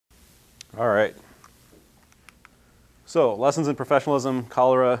All right. So, lessons in professionalism,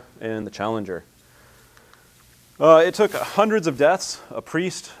 cholera, and the Challenger. It took hundreds of deaths, a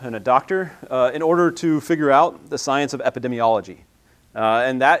priest and a doctor, in order to figure out the science of epidemiology.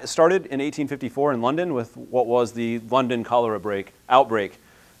 And that started in 1854 in London with what was the London cholera outbreak,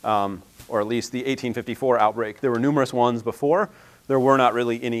 or at least the 1854 outbreak. There were numerous ones before. There were not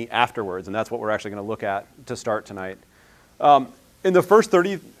really any afterwards, and that's what we're actually going to look at to start tonight. In the first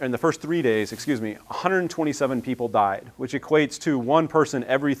 3 days, 127 people died, which equates to one person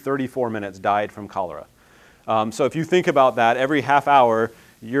every 34 minutes died from cholera. So if you think about that, every half hour,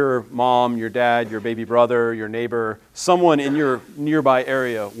 your mom, your dad, your baby brother, your neighbor, someone in your nearby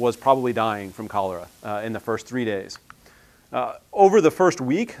area was probably dying from cholera in the first 3 days. Over the first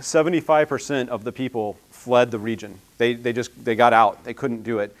week, 75% of the people fled the region. They got out. They couldn't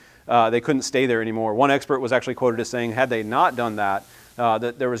do it. They couldn't stay there anymore. One expert was actually quoted as saying, had they not done that,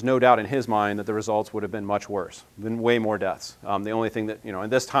 that there was no doubt in his mind that the results would have been much worse, been way more deaths. The only thing that, in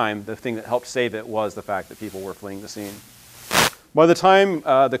this time, the thing that helped save it was the fact that people were fleeing the scene. By the time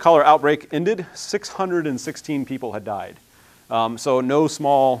the cholera outbreak ended, 616 people had died. So no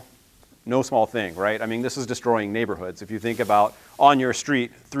small thing, right? I mean, this is destroying neighborhoods. If you think about on your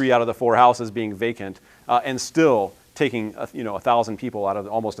street, 3 out of the 4 houses being vacant, and still taking almost 1,000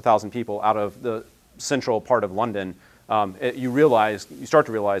 people out of the central part of London, you start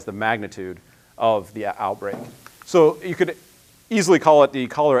to realize the magnitude of the outbreak. So you could easily call it the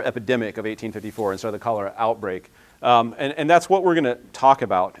cholera epidemic of 1854 instead of the cholera outbreak. And that's what we're going to talk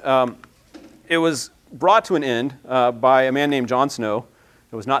about. It was brought to an end by a man named Jon Snow.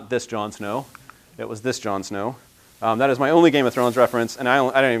 It was not this Jon Snow. It was this Jon Snow. That is my only Game of Thrones reference, and I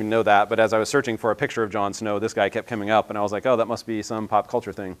don't even know that, but as I was searching for a picture of Jon Snow, this guy kept coming up, and I was like, oh, that must be some pop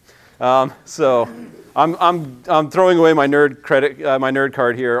culture thing. So I'm throwing away my nerd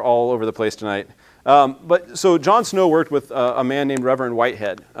card here all over the place tonight. So Jon Snow worked with a man named Reverend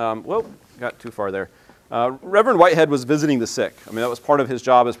Whitehead. Whoa, got too far there. Reverend Whitehead was visiting the sick. I mean, that was part of his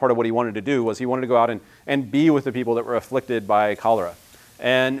job, as part of what he wanted to do, was he wanted to go out and be with the people that were afflicted by cholera.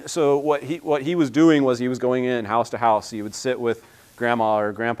 And so what he was doing was he was going in house to house. He would sit with grandma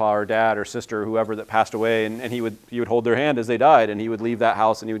or grandpa or dad or sister, whoever that passed away, and he would hold their hand as they died, and he would leave that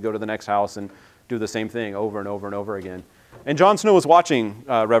house and he would go to the next house and do the same thing over and over and over again. And Jon Snow was watching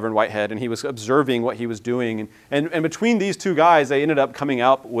Reverend Whitehead, and he was observing what he was doing. And between these two guys, they ended up coming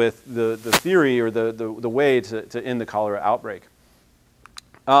up with the theory or the way to end the cholera outbreak.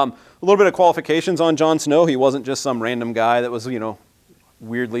 A little bit of qualifications on Jon Snow. He wasn't just some random guy that was,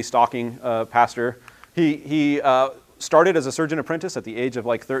 weirdly stalking pastor. He started as a surgeon apprentice at the age of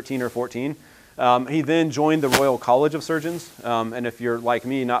like 13 or 14. He then joined the Royal College of Surgeons. And if you're like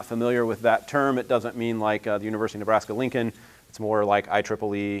me, not familiar with that term, it doesn't mean like the University of Nebraska-Lincoln. It's more like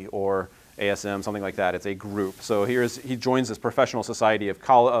IEEE or ASM, something like that. It's a group. So he joins this professional society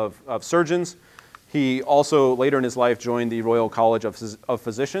of surgeons. He also, later in his life, joined the Royal College of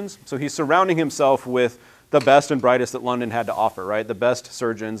Physicians. So he's surrounding himself with the best and brightest that London had to offer, right? The best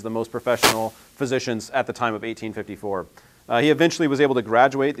surgeons, the most professional physicians at the time of 1854. He eventually was able to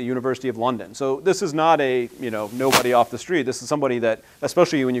graduate the University of London. So this is not a, nobody off the street. This is somebody that,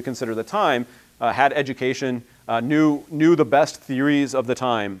 especially when you consider the time, had education, knew the best theories of the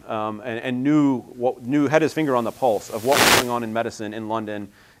time, and had his finger on the pulse of what was going on in medicine in London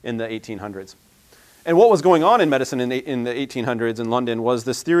in the 1800s. And what was going on in medicine in the 1800s in London was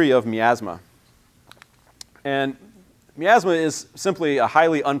this theory of miasma. And miasma is simply a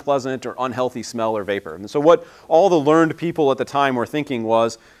highly unpleasant or unhealthy smell or vapor. And so what all the learned people at the time were thinking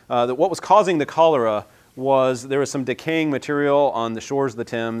was that what was causing the cholera was there was some decaying material on the shores of the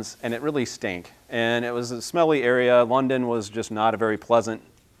Thames, and it really stank. And it was a smelly area. London was just not a very pleasant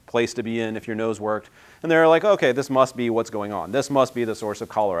place to be in if your nose worked. And they were like, okay, this must be what's going on. This must be the source of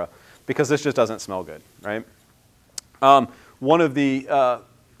cholera, because this just doesn't smell good, right? One of the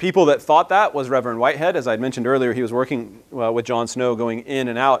people that thought that was Reverend Whitehead. As I mentioned earlier, he was working with Jon Snow going in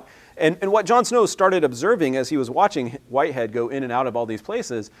and out. And what Jon Snow started observing as he was watching Whitehead go in and out of all these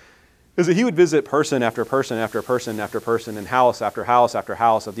places is that he would visit person after person after person after person and house after house after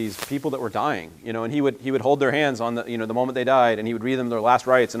house of these people that were dying. And he would hold their hands on the moment they died, and he would read them their last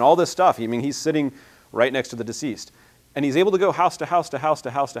rites and all this stuff. I mean, he's sitting right next to the deceased. And he's able to go house to house to house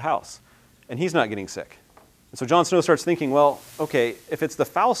to house to house. And he's not getting sick. And so Jon Snow starts thinking, well, okay, if it's the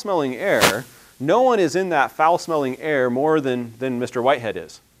foul-smelling air, no one is in that foul-smelling air more than Mr. Whitehead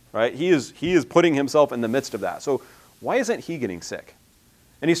is, right? He is putting himself in the midst of that. So why isn't he getting sick?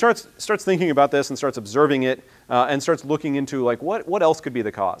 And he starts thinking about this and starts observing it and starts looking into like what else could be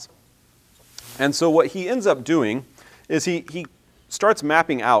the cause. And so what he ends up doing is he starts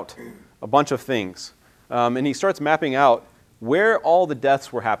mapping out a bunch of things. And he starts mapping out where all the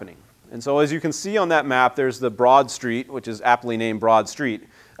deaths were happening. And so as you can see on that map, there's the Broad Street, which is aptly named Broad Street.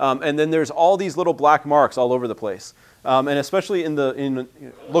 And then there's all these little black marks all over the place. And especially in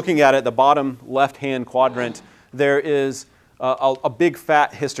looking at it, the bottom left-hand quadrant, there is a big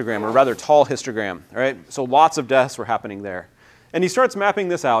fat histogram, or rather tall histogram, right? So lots of deaths were happening there. And he starts mapping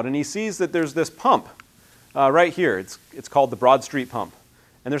this out, and he sees that there's this pump right here. It's called the Broad Street Pump.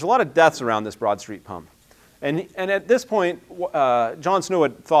 And there's a lot of deaths around this Broad Street Pump. And at this point, John Snow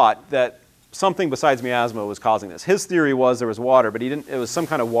had thought that something besides miasma was causing this. His theory was there was water, but it was some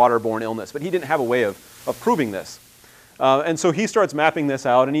kind of waterborne illness, but he didn't have a way of proving this. And so he starts mapping this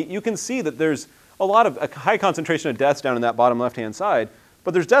out, and you can see that there's a high concentration of deaths down in that bottom left-hand side,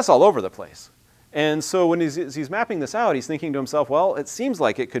 but there's deaths all over the place. And so when he's mapping this out, he's thinking to himself, well, it seems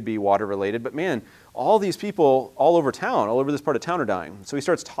like it could be water-related, but man, all these people all over town, all over this part of town are dying. So he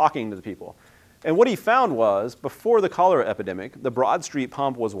starts talking to the people. And what he found was, before the cholera epidemic, the Broad Street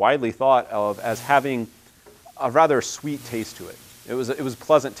Pump was widely thought of as having a rather sweet taste to it. It was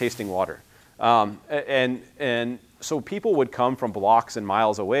pleasant tasting water. And so people would come from blocks and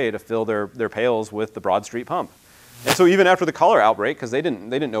miles away to fill their pails with the Broad Street Pump. And so even after the cholera outbreak, because they didn't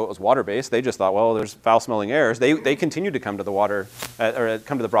know it was water-based, they just thought, well, there's foul-smelling airs. They continued to come to the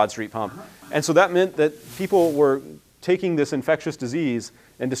come to the Broad Street Pump. And so that meant that people were taking this infectious disease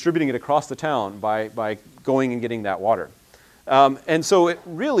and distributing it across the town by going and getting that water. And so it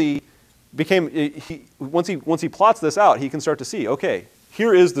really became, once he plots this out, he can start to see, okay,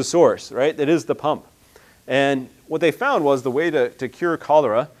 here is the source, right? It is the pump. And what they found was the way to cure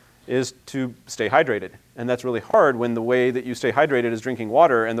cholera is to stay hydrated. And that's really hard when the way that you stay hydrated is drinking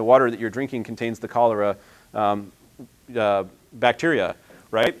water, and the water that you're drinking contains the cholera bacteria,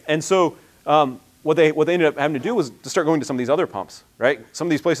 right? And so what they ended up having to do was to start going to some of these other pumps, right? Some of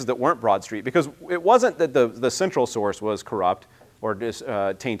these places that weren't Broad Street, because it wasn't that the central source was corrupt or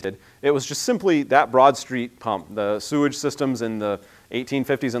tainted. It was just simply that Broad Street pump. The sewage systems in the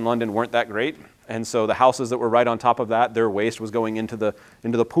 1850s in London weren't that great. And so the houses that were right on top of that, their waste was going into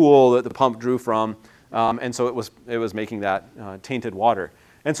the pool that the pump drew from. And so it was making that tainted water.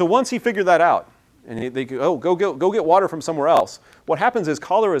 And so once he figured that out, and they go, oh, go get water from somewhere else, what happens is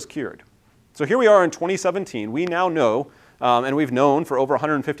cholera is cured. So here we are in 2017. We now know, and we've known for over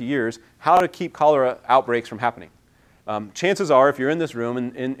 150 years, how to keep cholera outbreaks from happening. Chances are, if you're in this room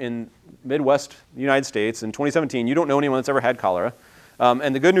in Midwest United States in 2017, you don't know anyone that's ever had cholera.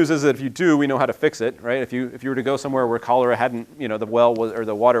 And the good news is that if you do, we know how to fix it, right? If you were to go somewhere where cholera hadn't, the well was, or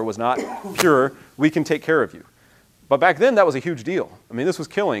the water was not pure, we can take care of you. But back then, that was a huge deal. I mean, this was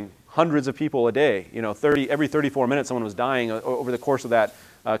killing hundreds of people a day. Every 34 minutes, someone was dying. Over the course of that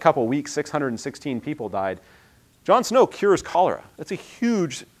couple weeks, 616 people died. John Snow cures cholera. That's a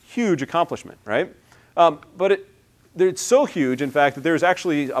huge, huge accomplishment, right? But it's so huge, in fact, that there's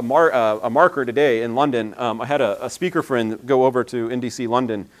actually a marker today in London. I had a speaker friend go over to NDC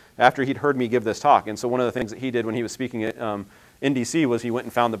London after he'd heard me give this talk. And so one of the things that he did when he was speaking at NDC was he went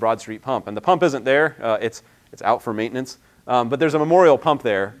and found the Broad Street Pump. And the pump isn't there. It's out for maintenance. But there's a memorial pump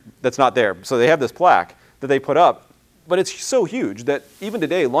there that's not there. So they have this plaque that they put up. But it's so huge that even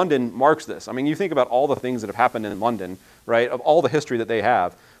today, London marks this. I mean, you think about all the things that have happened in London, right, of all the history that they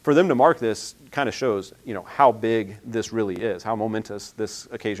have. For them to mark this kind of shows, how big this really is, how momentous this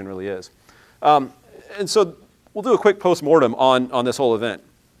occasion really is. And so we'll do a quick post-mortem on this whole event.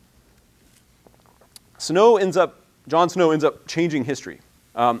 John Snow ends up changing history.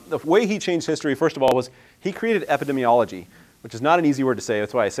 The way he changed history, first of all, was he created epidemiology, which is not an easy word to say.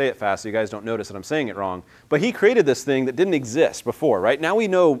 That's why I say it fast so you guys don't notice that I'm saying it wrong. But he created this thing that didn't exist before, right? Now we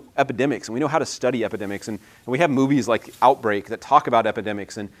know epidemics, and we know how to study epidemics, and we have movies like Outbreak that talk about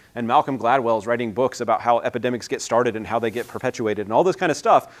epidemics, and Malcolm Gladwell is writing books about how epidemics get started and how they get perpetuated and all this kind of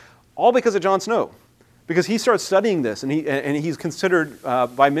stuff, all because of John Snow. Because he starts studying this, and he's considered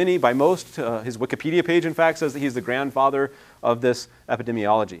by most, his Wikipedia page, in fact, says that he's the grandfather of this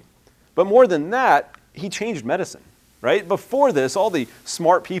epidemiology. But more than that, he changed medicine. Right? Before this, all the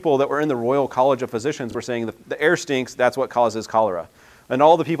smart people that were in the Royal College of Physicians were saying the air stinks, that's what causes cholera. And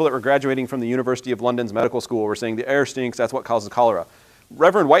all the people that were graduating from the University of London's medical school were saying the air stinks, that's what causes cholera.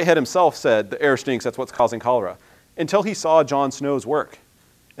 Reverend Whitehead himself said the air stinks, that's what's causing cholera, until he saw John Snow's work.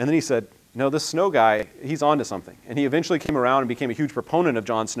 And then he said, this Snow guy, he's onto something. And he eventually came around and became a huge proponent of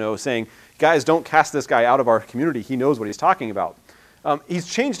John Snow, saying, guys, don't cast this guy out of our community. He knows what he's talking about. He's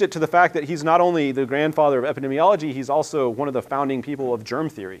changed it to the fact that he's not only the grandfather of epidemiology, he's also one of the founding people of germ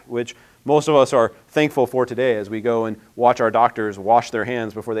theory, which most of us are thankful for today as we go and watch our doctors wash their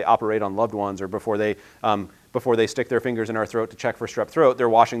hands before they operate on loved ones or before they before they stick their fingers in our throat to check for strep throat, they're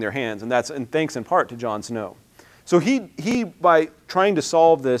washing their hands. And that's thanks in part to John Snow. So he by trying to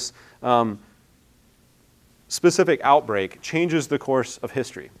solve this specific outbreak, changes the course of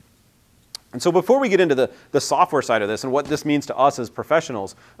history. And so before we get into the software side of this and what this means to us as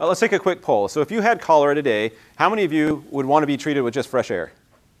professionals, let's take a quick poll. So if you had cholera today, how many of you would want to be treated with just fresh air?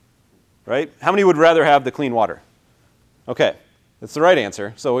 Right? How many would rather have the clean water? Okay, that's the right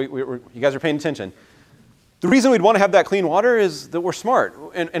answer. So you guys are paying attention. The reason we'd want to have that clean water is that we're smart,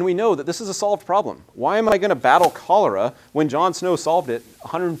 and we know that this is a solved problem. Why am I going to battle cholera when John Snow solved it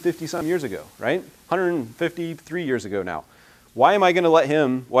 150-some years ago, right? 153 years ago now. Why am I going to let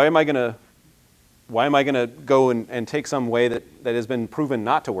him, why am I going to go and take some way that has been proven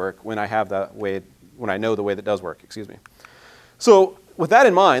not to work when I have that way, when I know the way that does work, excuse me. So with that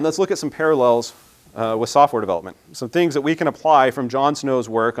in mind, let's look at some parallels with software development. Some things that we can apply from John Snow's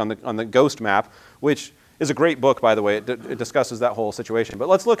work on the Ghost map, which is a great book, by the way. It discusses that whole situation. But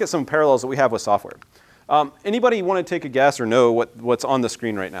let's look at some parallels that we have with software. Anybody want to take a guess or know what's on the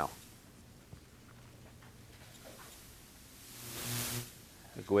screen right now?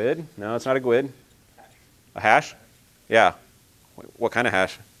 A GUID? No, it's not a GUID. A hash? Yeah. What kind of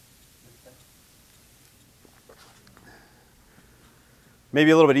hash?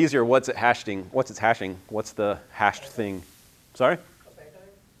 Maybe a little bit easier. What's it hashing? What's its hashing? What's the hashed thing? Sorry?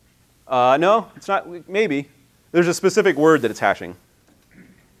 No, it's not. Maybe. There's a specific word that it's hashing.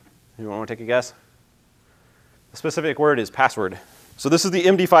 You want to take a guess? The specific word is password. So this is the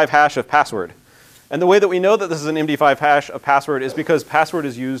MD5 hash of password. And the way that we know that this is an MD5 hash of password is because password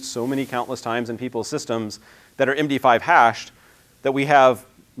is used so many countless times in people's systems that are MD5 hashed that we have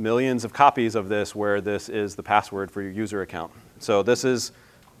millions of copies of this where this is the password for your user account. So this is,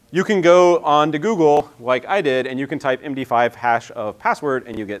 you can go on to Google like I did and you can type MD5 hash of password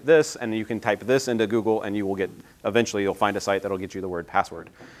and you get this, and you can type this into Google and you will get, eventually you'll find a site that'll get you the word password.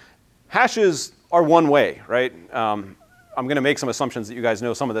 Hashes are one way, right? I'm going to make some assumptions that you guys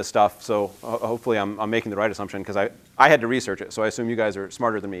know some of this stuff, so hopefully I'm making the right assumption because I had to research it, so I assume you guys are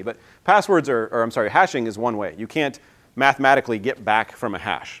smarter than me. But passwords hashing is one way. You can't mathematically get back from a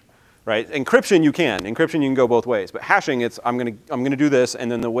hash, right? Encryption you can. Encryption you can go both ways. But hashing, it's I'm going to do this,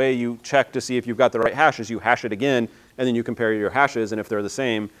 and then the way you check to see if you've got the right hash is you hash it again, and then you compare your hashes, and if they're the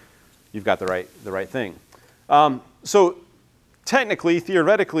same, you've got the right thing. So technically,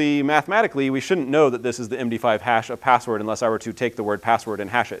 theoretically, mathematically, we shouldn't know that this is the MD5 hash of password unless I were to take the word password and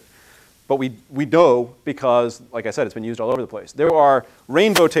hash it. But we know because, like I said, it's been used all over the place. There are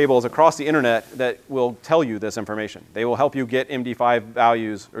rainbow tables across the internet that will tell you this information. They will help you get MD5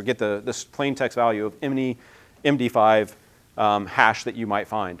 values or get this plain text value of any MD5 hash that you might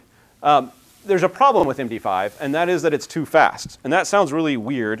find. There's a problem with MD5, and that is that it's too fast. And that sounds really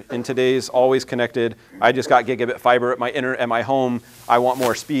weird in today's always connected, I just got gigabit fiber at my home, I want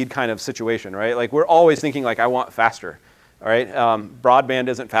more speed kind of situation, right? Like we're always thinking like I want faster, all right? Broadband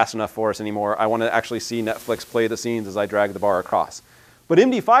isn't fast enough for us anymore. I want to actually see Netflix play the scenes as I drag the bar across. But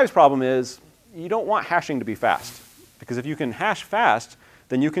MD5's problem is you don't want hashing to be fast, because if you can hash fast,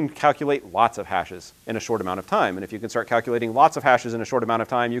 then you can calculate lots of hashes in a short amount of time. And if you can start calculating lots of hashes in a short amount of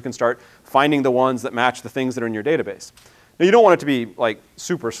time, you can start finding the ones that match the things that are in your database. Now, you don't want it to be like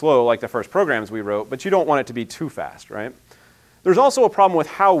super slow like the first programs we wrote, but you don't want it to be too fast, right? There's also a problem with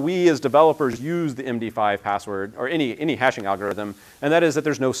how we as developers use the MD5 password or any hashing algorithm, and that is that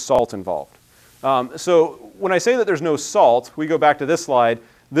there's no salt involved. So when I say that there's no salt, we go back to this slide.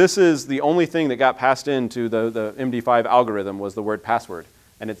 This is the only thing that got passed into the MD5 algorithm was the word password.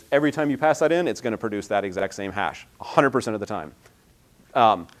 And it's, every time you pass that in, it's going to produce that exact same hash, 100% of the time.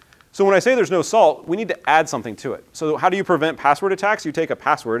 So when I say there's no salt, we need to add something to it. So how do you prevent password attacks? You take a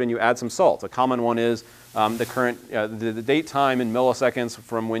password and you add some salt. A common one is the current, the date time in milliseconds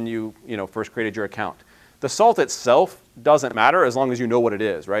from when you first created your account. The salt itself doesn't matter as long as you know what it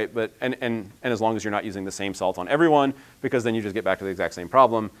is, right? But and as long as you're not using the same salt on everyone, because then you just get back to the exact same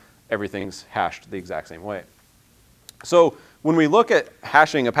problem. Everything's hashed the exact same way. So when we look at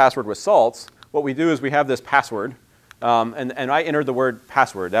hashing a password with salts, what we do is we have this password, and I entered the word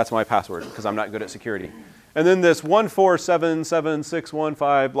password. That's my password because I'm not good at security. And then this 1477615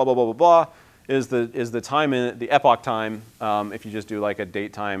 blah blah blah blah blah is the time in the epoch time. If you just do like a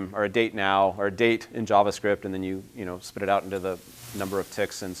date time or a date now or a date in JavaScript, and then you spit it out into the number of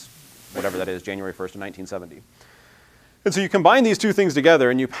ticks since whatever that is, January 1st of 1970. And so you combine these two things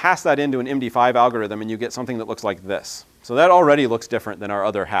together and you pass that into an MD5 algorithm and you get something that looks like this. So that already looks different than our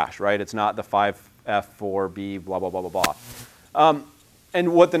other hash, right? It's not the 5F4B blah, blah, blah, blah, blah.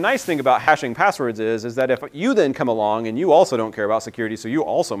 And what the nice thing about hashing passwords is that if you then come along and you also don't care about security, so you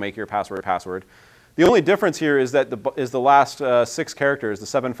also make your password, The only difference here is that the last 6 characters, the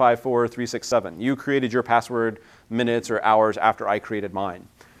 754367. You created your password minutes or hours after I created mine.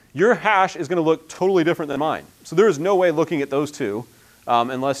 Your hash is going to look totally different than mine. So there is no way looking at those two,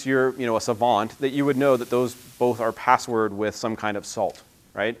 unless you're a savant, that you would know that those both are password with some kind of salt,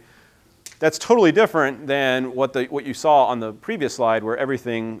 right? That's totally different than what you saw on the previous slide, where every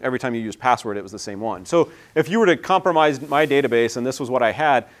time you used password, it was the same one. So if you were to compromise my database and this was what I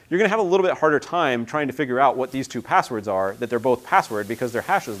had, you're going to have a little bit harder time trying to figure out what these two passwords are, that they're both password, because their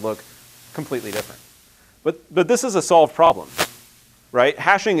hashes look completely different. But this is a solved problem, right?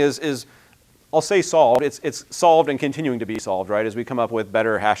 Hashing is I'll say solved. It's solved and continuing to be solved, right, as we come up with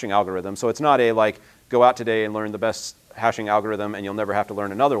better hashing algorithms. So it's not a like go out today and learn the best hashing algorithm and you'll never have to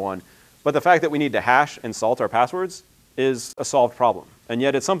learn another one. But the fact that we need to hash and salt our passwords is a solved problem. And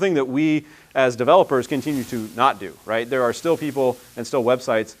yet it's something that we as developers continue to not do, right? There are still people and still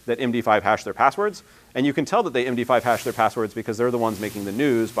websites that MD5 hash their passwords. And you can tell that they MD5 hash their passwords because they're the ones making the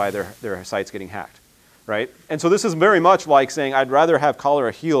news by their sites getting hacked, right? And so this is very much like saying I'd rather have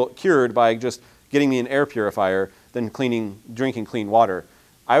cholera cured by just getting me an air purifier than drinking clean water.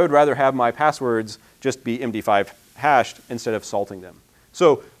 I would rather have my passwords just be MD5 hashed instead of salting them.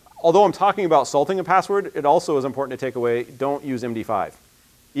 So although I'm talking about salting a password, it also is important to take away, don't use MD5.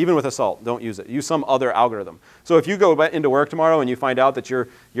 Even with a salt, don't use it. Use some other algorithm. So if you go into work tomorrow and you find out that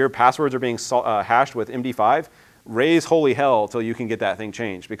your passwords are being hashed with MD5, raise holy hell till you can get that thing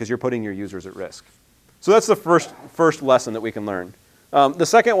changed, because you're putting your users at risk. So that's the first lesson that we can learn. The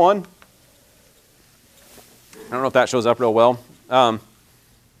second one, I don't know if that shows up real well.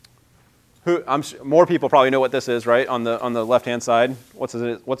 More people probably know what this is, right? On the left-hand side, what's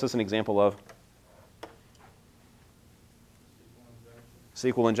this an example of?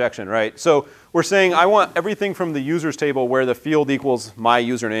 SQL injection, right? So we're saying I want everything from the users table where the field equals my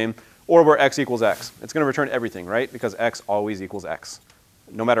username, or where x equals x. It's going to return everything, right? Because x always equals x,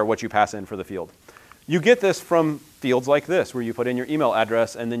 no matter what you pass in for the field. You get this from fields like this, where you put in your email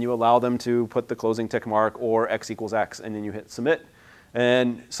address and then you allow them to put the closing tick mark or x equals x, and then you hit submit.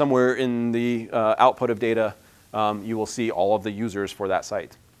 And somewhere in the output of data, you will see all of the users for that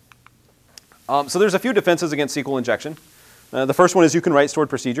site. So there's a few defenses against SQL injection. The first one is you can write stored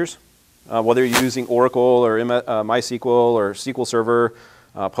procedures, whether you're using Oracle or MySQL or SQL Server,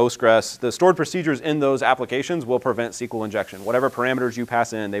 Postgres. The stored procedures in those applications will prevent SQL injection. Whatever parameters you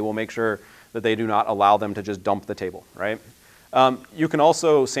pass in, they will make sure that they do not allow them to just dump the table, right? You can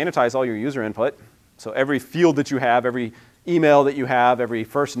also sanitize all your user input. So every field that you have, every email that you have, every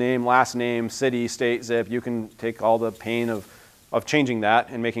first name, last name, city, state, zip, you can take all the pain of changing that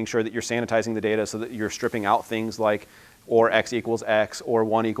and making sure that you're sanitizing the data so that you're stripping out things like or x equals x, or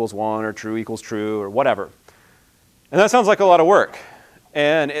 1 equals 1, or true equals true, or whatever. And that sounds like a lot of work.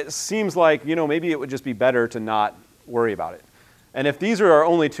 And it seems like, maybe it would just be better to not worry about it. And if these are our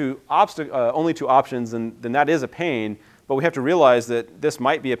only two options, then that is a pain. But we have to realize that this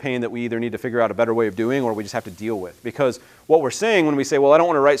might be a pain that we either need to figure out a better way of doing, or we just have to deal with. Because what we're saying when we say, well, I don't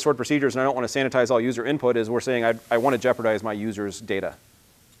want to write stored procedures and I don't want to sanitize all user input, is we're saying I want to jeopardize my users' data.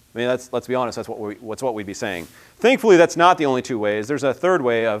 I mean, let's be honest, that's what we'd be saying. Thankfully, that's not the only two ways. There's a third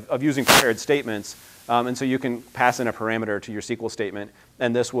way of using prepared statements. And so you can pass in a parameter to your SQL statement,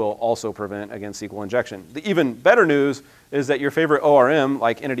 and this will also prevent against SQL injection. The even better news is that your favorite ORM,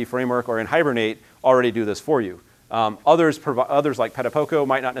 like Entity Framework or in Hibernate, already do this for you. Others like Petapoco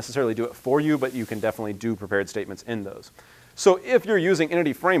might not necessarily do it for you, but you can definitely do prepared statements in those. So if you're using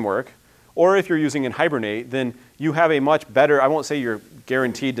Entity Framework, or if you're using in Hibernate, then you have a much better, I won't say you're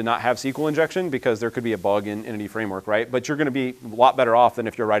guaranteed to not have SQL injection, because there could be a bug in Entity Framework, right? But you're going to be a lot better off than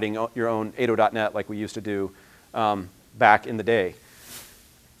if you're writing your own 8.0.NET like we used to do back in the day.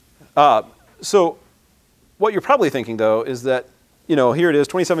 So what you're probably thinking, though, is that, here it is,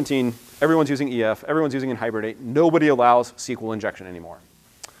 2017, everyone's using EF, everyone's using in Hibernate, nobody allows SQL injection anymore.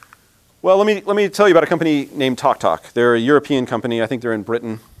 Well, let me tell you about a company named TalkTalk. They're a European company. I think they're in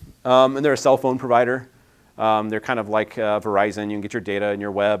Britain. And they're a cell phone provider. They're kind of like Verizon. You can get your data and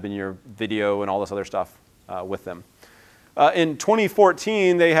your web and your video and all this other stuff with them. In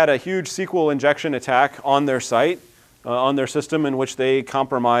 2014, they had a huge SQL injection attack on their site, on their system, in which they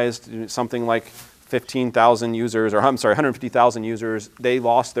compromised something like 15,000 users, or I'm sorry, 150,000 users. They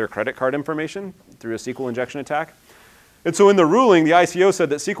lost their credit card information through a SQL injection attack. And so in the ruling, the ICO said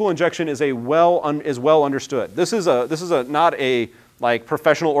that SQL injection is well understood. This is not a like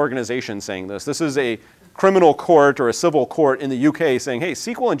professional organization saying this. This is a criminal court or a civil court in the UK saying, hey,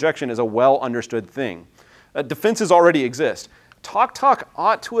 SQL injection is a well understood thing. Defenses already exist. TalkTalk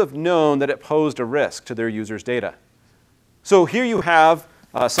ought to have known that it posed a risk to their users' data. So here you have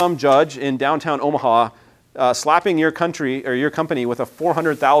some judge in downtown Omaha slapping your country or your company with a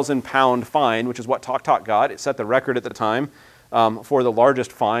 400,000 pound fine, which is what TalkTalk got. It set the record at the time for the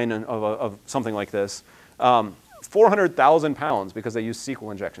largest fine of something like this. 400,000 pounds because they used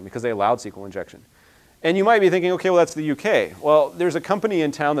SQL injection, because they allowed SQL injection. And you might be thinking, okay, well, that's the UK. Well, there's a company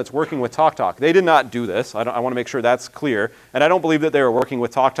in town that's working with TalkTalk. They did not do this. I want to make sure that's clear. And I don't believe that they were working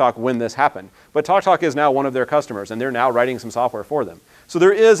with TalkTalk when this happened. But TalkTalk is now one of their customers, and they're now writing some software for them. So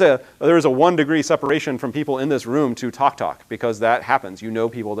there is a 1 degree separation from people in this room to TalkTalk, because that happens. You know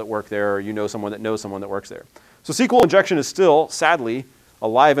people that work there, or you know someone that works there. So SQL injection is still, sadly,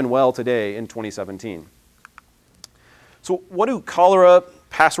 alive and well today in 2017. So what do cholera,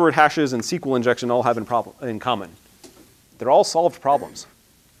 password hashes, and SQL injection all have in common? They're all solved problems.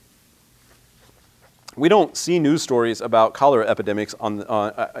 We don't see news stories about cholera epidemics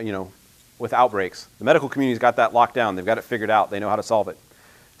with outbreaks. The medical community's got that locked down. They've got it figured out. They know how to solve it.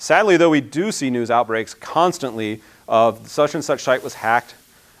 Sadly, though, we do see news outbreaks constantly of such and such site was hacked,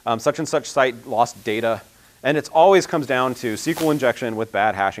 such and such site lost data, and it always comes down to SQL injection with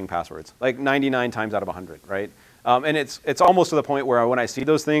bad hashing passwords, like 99 times out of 100, right? And it's almost to the point where when I see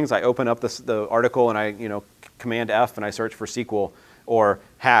those things, I open up the article and I Command F and I search for SQL or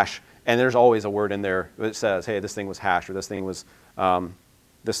hash, and there's always a word in there that says, hey, this thing was hashed, or this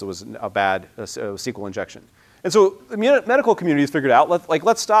was a bad SQL injection. And so the medical community has figured out,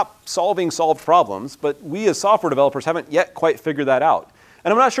 let's stop solving solved problems, but we as software developers haven't yet quite figured that out.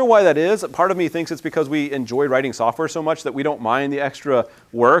 And I'm not sure why that is. Part of me thinks it's because we enjoy writing software so much that we don't mind the extra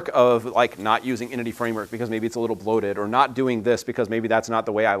work of not using Entity Framework because maybe it's a little bloated, or not doing this because maybe that's not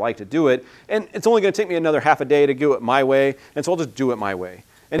the way I like to do it. And it's only going to take me another half a day to do it my way, and so I'll just do it my way.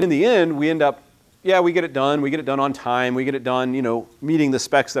 And in the end, we end up, we get it done. We get it done on time. We get it done, meeting the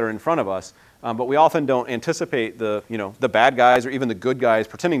specs that are in front of us. But we often don't anticipate the bad guys or even the good guys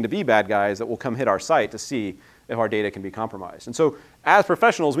pretending to be bad guys that will come hit our site to see if our data can be compromised. And so as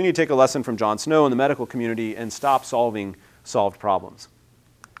professionals, we need to take a lesson from Jon Snow and the medical community and stop solving solved problems.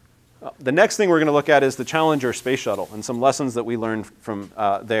 The next thing we're going to look at is the Challenger space shuttle and some lessons that we learned from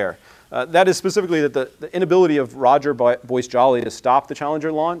there. That is specifically that the inability of Roger Boyce Jolly to stop the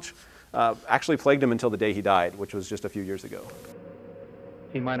Challenger launch actually plagued him until the day he died, which was just a few years ago.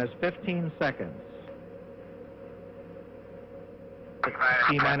 T-minus 15 seconds.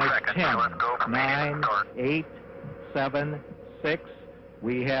 T-minus 10, 9, 8, 7, 6.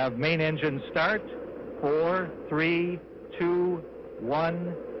 We have main engine start. 4, 3, 2,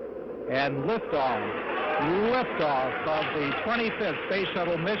 1, and liftoff. Liftoff of the 25th Space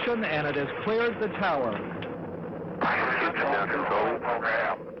Shuttle mission, and it has cleared the tower. Now control.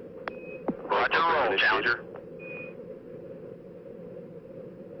 Roger, roll, Challenger.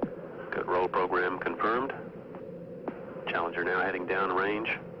 Good, roll program confirmed. Challenger now heading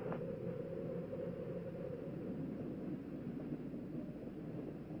downrange.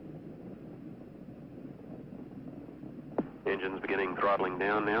 Engines beginning throttling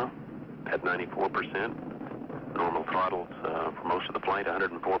down now at 94%. Normal throttles for most of the flight,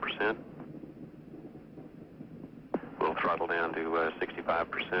 104%. We'll throttle down to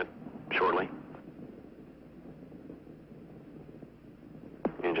 65% shortly.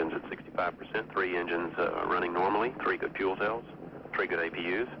 Engines at 65%, 3 engines running normally, 3 good fuel cells, 3 good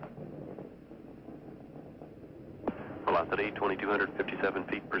APUs. Velocity 2,257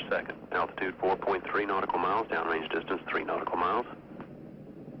 feet per second. Altitude 4.3 nautical miles, downrange distance 3 nautical miles.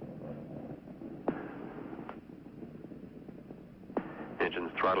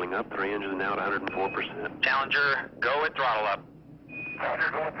 Engines throttling up, 3 engines now at 104%. Challenger, go at throttle up. Challenger,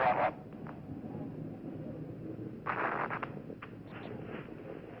 go at throttle up.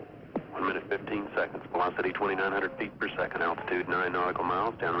 1 minute 15 seconds. Velocity 2,900 feet per second. Altitude 9 nautical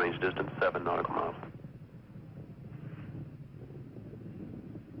miles. Downrange distance 7 nautical miles.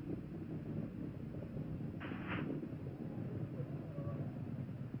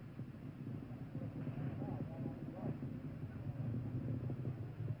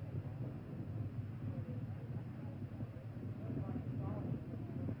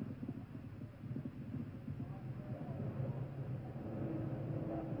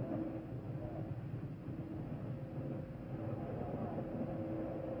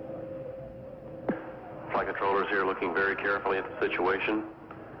 Flight controllers here looking very carefully at the situation.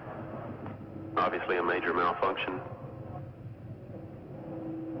 Obviously a major malfunction.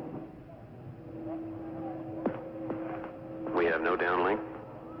 We have no downlink.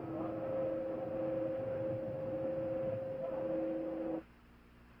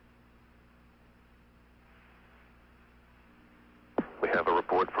 We have a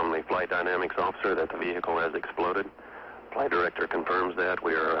report from the flight dynamics officer that the vehicle has exploded. Flight director confirms that.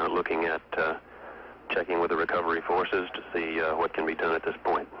 We are looking at checking with the recovery forces to see what can be done at this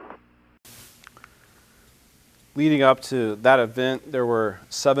point. Leading up to that event, there were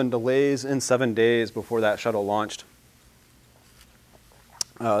 7 delays in 7 days before that shuttle launched.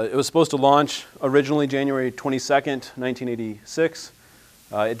 It was supposed to launch originally January 22nd, 1986.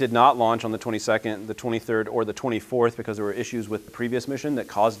 It did not launch on the 22nd, the 23rd, or the 24th because there were issues with the previous mission that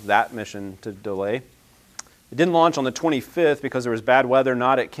caused that mission to delay. It didn't launch on the 25th because there was bad weather,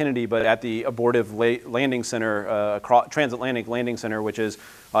 not at Kennedy, but at the abortive landing center, transatlantic landing center, which is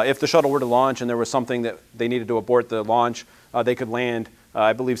if the shuttle were to launch and there was something that they needed to abort the launch, they could land,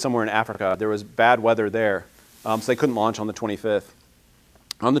 I believe, somewhere in Africa. There was bad weather there, so they couldn't launch on the 25th.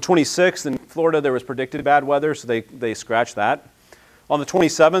 On the 26th in Florida, there was predicted bad weather, so they scratched that. On the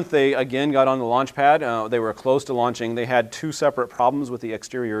 27th, they again got on the launch pad. They were close to launching. They had 2 separate problems with the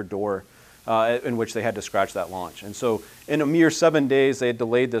exterior door in which they had to scratch that launch. And so in a mere 7 days, they had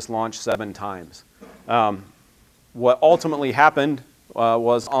delayed this launch 7 times. What ultimately happened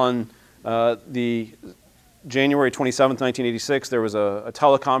was on the January 27th, 1986, there was a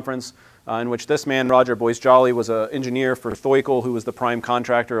teleconference in which this man, Roger Boyce Jolly, was an engineer for Thoikel, who was the prime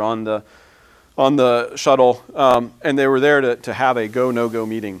contractor on the shuttle, and they were there to have a go, no-go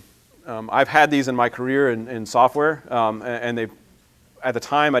meeting. I've had these in my career in software, and at the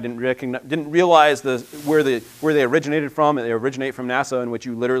time I didn't realize where they originated from. They originate from NASA, in which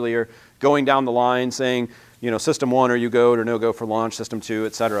you literally are going down the line saying, system 1, are you go or no go for launch, system 2,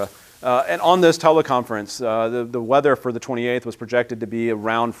 etc. And on this teleconference, the weather for the 28th was projected to be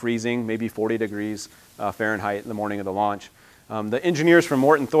around freezing, maybe 40 degrees Fahrenheit in the morning of the launch. The engineers from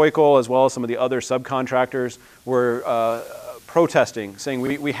Morton Thoikel, as well as some of the other subcontractors, were protesting, saying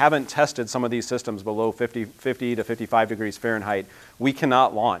we haven't tested some of these systems below 50 to 55 degrees Fahrenheit. We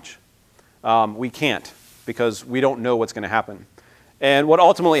cannot launch. We can't, because we don't know what's going to happen. And what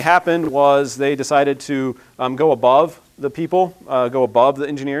ultimately happened was they decided to go above the people, go above the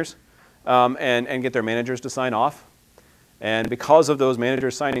engineers, and get their managers to sign off. And because of those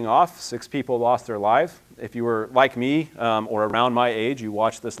managers signing off, 6 people lost their lives. If you were like me or around my age, you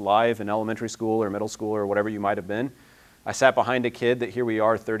watched this live in elementary school or middle school or whatever you might have been. I sat behind a kid that here we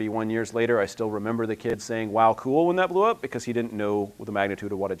are 31 years later. I still remember the kid saying, "Wow, cool," when that blew up, because he didn't know the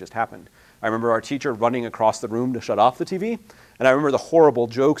magnitude of what had just happened. I remember our teacher running across the room to shut off the TV, and I remember the horrible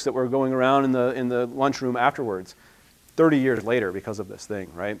jokes that were going around in the lunchroom afterwards. 30 years later because of this thing,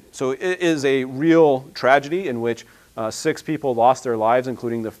 right? So it is a real tragedy in which 6 people lost their lives,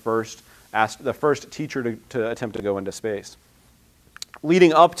 including the first teacher to attempt to go into space.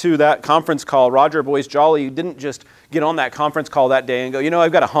 Leading up to that conference call, Roger Boyce Jolly didn't just get on that conference call that day and go,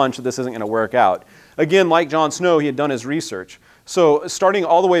 I've got a hunch that this isn't going to work out. Again, like John Snow, he had done his research. So starting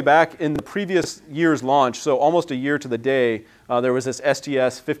all the way back in the previous year's launch, so almost a year to the day, there was this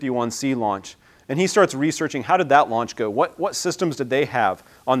STS-51C launch. And he starts researching, how did that launch go? What systems did they have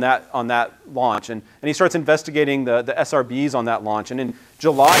on that launch? And he starts investigating the SRBs on that launch. And in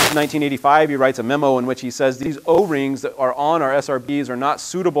July of 1985, he writes a memo in which he says these O-rings that are on our SRBs are not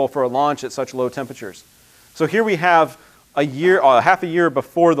suitable for a launch at such low temperatures. So here we have half a year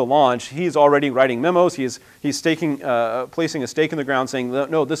before the launch, he's already writing memos. He's placing a stake in the ground saying,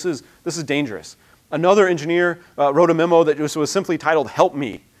 no, this is dangerous. Another engineer wrote a memo that was simply titled, "Help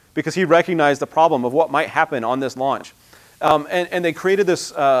Me," because he recognized the problem of what might happen on this launch. And they created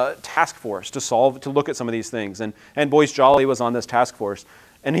this task force to look at some of these things. And Boyce Jolly was on this task force.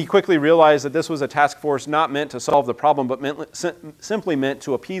 And he quickly realized that this was a task force not meant to solve the problem, but simply meant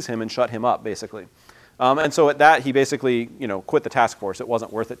to appease him and shut him up, basically. And so at that, he basically quit the task force. It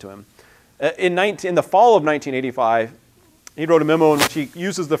wasn't worth it to him. In the fall of 1985, he wrote a memo in which he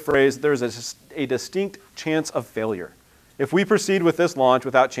uses the phrase, "There's a distinct chance of failure. If we proceed with this launch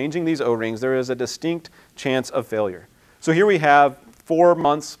without changing these O-rings, there is a distinct chance of failure." So here we have 4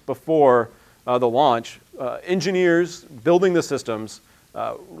 months before the launch, engineers building the systems,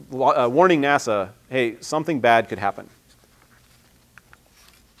 warning NASA, hey, something bad could happen.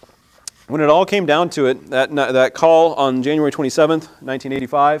 When it all came down to it, that call on January 27th,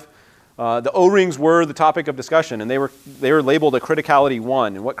 1985, the O-rings were the topic of discussion, and they were labeled a criticality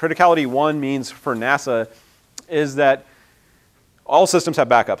 1. And what criticality 1 means for NASA is that all systems have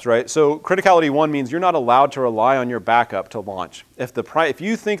backups, right? So criticality 1 means you're not allowed to rely on your backup to launch. If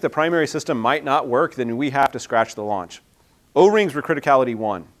you think the primary system might not work, then we have to scratch the launch. O-rings were criticality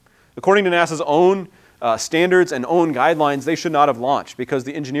 1. According to NASA's own standards and own guidelines, they should not have launched, because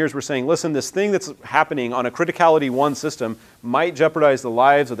the engineers were saying, listen, this thing that's happening on a criticality 1 system might jeopardize the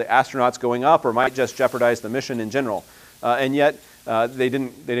lives of the astronauts going up, or might just jeopardize the mission in general. And yet, They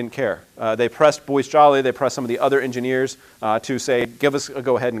didn't care. They pressed Boyce Jolly, they pressed some of the other engineers to say, give us a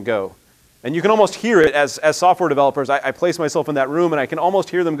go ahead and go. And you can almost hear it as software developers. I place myself in that room and I can almost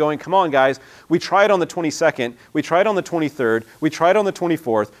hear them going, come on guys, we tried on the 22nd, we tried on the 23rd, we tried on the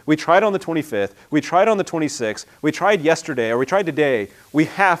 24th, we tried on the 25th, we tried on the 26th, we tried yesterday or we tried today, we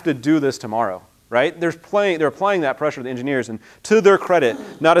have to do this tomorrow. Right? They're applying that pressure to the engineers, and to their credit,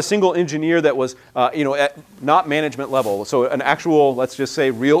 not a single engineer that was, at not management level, so an actual, let's just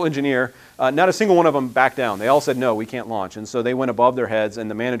say, real engineer, not a single one of them backed down. They all said, no, we can't launch, and so they went above their heads, and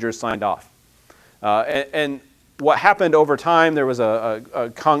the managers signed off. And what happened over time, there was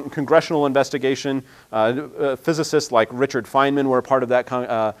a congressional investigation. Physicists like Richard Feynman were a part of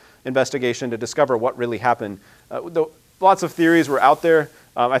that investigation to discover what really happened. Lots of theories were out there.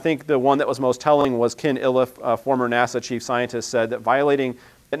 I think the one that was most telling was Ken Iliff, former NASA chief scientist, said that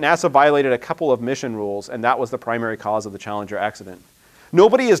NASA violated a couple of mission rules, and that was the primary cause of the Challenger accident.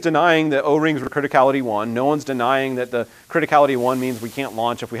 Nobody is denying that O-rings were criticality 1. No one's denying that the criticality 1 means we can't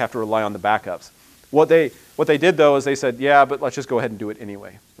launch if we have to rely on the backups. What they did though is they said, yeah, but let's just go ahead and do it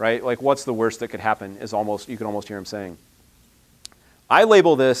anyway, right? Like, what's the worst that could happen is you can almost hear him saying. I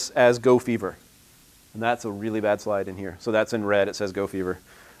label this as go fever. And that's a really bad slide in here. So that's in red, it says go fever.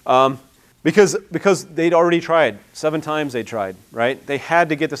 Because they'd already tried. 7 times they tried, right? They had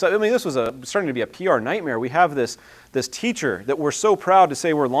to get this up. I mean, this was starting to be a PR nightmare. We have this teacher that we're so proud to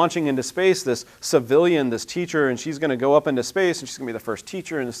say we're launching into space, this civilian, this teacher, and she's going to go up into space, and she's going to be the first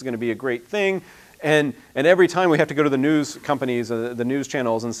teacher, and this is going to be a great thing. And every time we have to go to the news companies, the news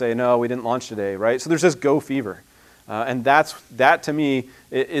channels, and say, no, we didn't launch today, right? So there's this go fever. And that, to me,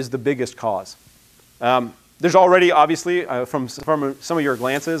 is the biggest cause. There's already, obviously, from some of your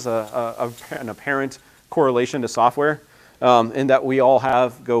glances, an apparent correlation to software in that we all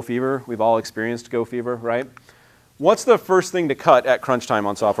have go fever. We've all experienced go fever, right? What's the first thing to cut at crunch time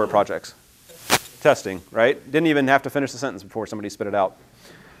on software projects? Testing, right? Didn't even have to finish the sentence before somebody spit it out.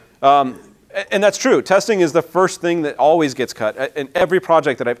 And that's true. Testing is the first thing that always gets cut. In every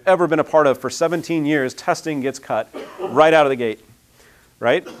project that I've ever been a part of for 17 years, testing gets cut right out of the gate,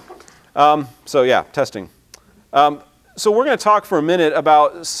 right? So yeah, testing. So we're going to talk for a minute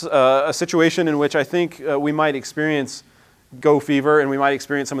about a situation in which I think we might experience go fever, and we might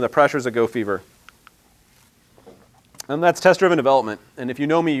experience some of the pressures of go fever. And that's test-driven development. And if you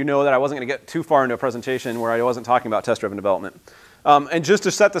know me, you know that I wasn't going to get too far into a presentation where I wasn't talking about test-driven development. And just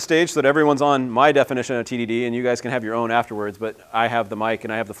to set the stage so that everyone's on my definition of TDD, and you guys can have your own afterwards, but I have the mic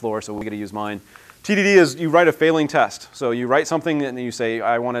and I have the floor, so we get to use mine. TDD is you write a failing test. So you write something and you say,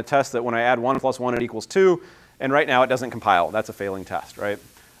 I want to test that when I add 1 + 1 it equals 2, and right now it doesn't compile. That's a failing test, right?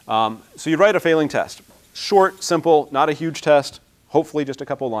 So you write a failing test. Short, simple, not a huge test, hopefully just a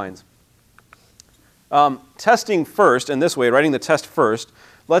couple lines. Testing first, in this way, writing the test first,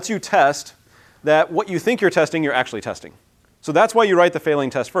 lets you test that what you think you're testing, you're actually testing. So that's why you write the failing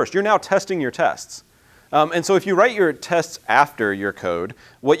test first. You're now testing your tests. And so if you write your tests after your code,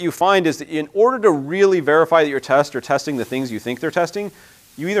 what you find is that in order to really verify that your tests are testing the things you think they're testing,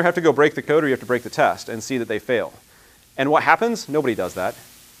 you either have to go break the code or you have to break the test and see that they fail. And what happens? Nobody does that.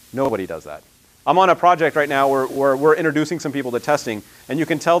 Nobody does that. I'm on a project right now where we're introducing some people to testing, and you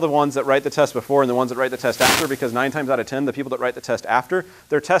can tell the ones that write the test before and the ones that write the test after, because 9 times out of 10, the people that write the test after,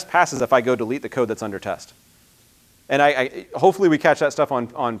 their test passes if I go delete the code that's under test. And hopefully we catch that stuff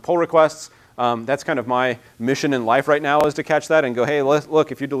on pull requests. That's kind of my mission in life right now, is to catch that and go, hey,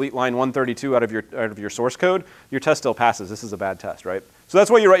 look, if you delete line 132 out of your source code, your test still passes. This is a bad test, right? So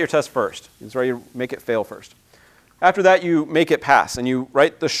that's why you write your test first. That's why you make it fail first. After that, you make it pass, and you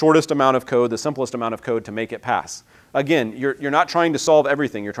write the shortest amount of code, the simplest amount of code to make it pass. Again, you're not trying to solve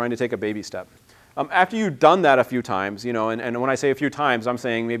everything. You're trying to take a baby step. After you've done that a few times, and when I say a few times, I'm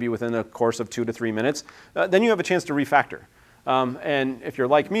saying maybe within a course of 2 to 3 minutes, then you have a chance to refactor. And if you're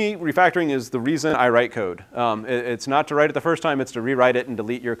like me, refactoring is the reason I write code. It's not to write it the first time, it's to rewrite it and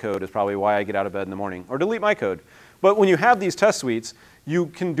delete your code is probably why I get out of bed in the morning, or delete my code. But when you have these test suites, you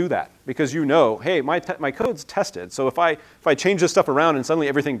can do that because you know, hey, my code's tested. So if I change this stuff around and suddenly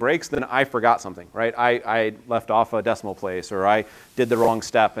everything breaks, then I forgot something, right? I left off a decimal place, or I did the wrong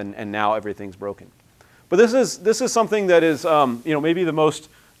step, and now everything's broken. But this is something that is maybe the most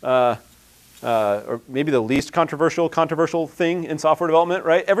or maybe the least controversial thing in software development,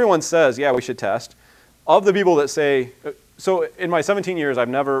 right? Everyone says, yeah, we should test. Of the people that say, so in my 17 years, I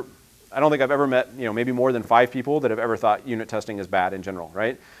don't think I've ever met, maybe more than 5 people that have ever thought unit testing is bad in general,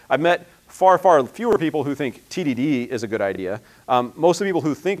 right? I've met far, far fewer people who think TDD is a good idea. Most of the people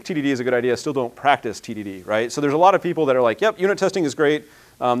who think TDD is a good idea still don't practice TDD, right? So there's a lot of people that are like, yep, unit testing is great.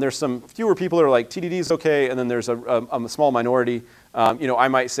 There's some fewer people that are like, TDD is okay, and then there's a small minority. I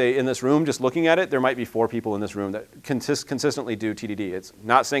might say in this room, just looking at it, there might be 4 people in this room that consistently do TDD. It's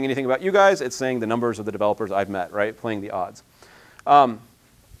not saying anything about you guys. It's saying the numbers of the developers I've met, right, playing the odds.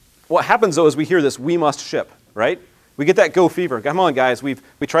 What happens, though, is we hear this, we must ship, right? We get that go fever. Come on, guys. We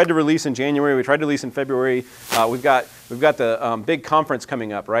tried to release in January. We tried to release in February. We've got the big conference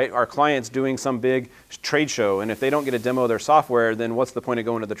coming up, right? Our client's doing some big trade show, and if they don't get a demo of their software, then what's the point of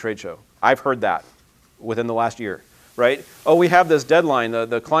going to the trade show? I've heard that within the last year, right? Oh, we have this deadline.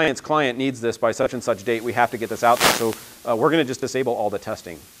 The client's client needs this by such and such date. We have to get this out there. So we're going to just disable all the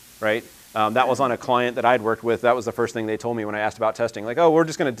testing, right? That was on a client that I'd worked with. That was the first thing they told me when I asked about testing. Like, oh, we're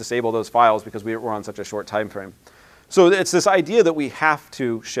just going to disable those files because we're on such a short time frame. So it's this idea that we have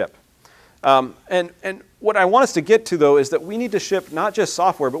to ship. And what I want us to get to, though, is that we need to ship not just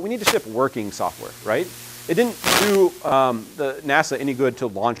software, but we need to ship working software, right? It didn't do the NASA any good to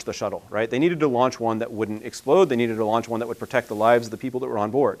launch the shuttle, right? They needed to launch one that wouldn't explode. They needed to launch one that would protect the lives of the people that were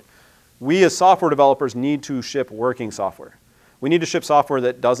on board. We as software developers need to ship working software. We need to ship software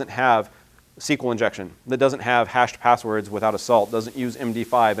that doesn't have SQL injection, that doesn't have hashed passwords without a salt, doesn't use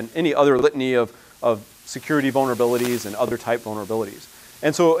MD5 and any other litany of security vulnerabilities and other type vulnerabilities.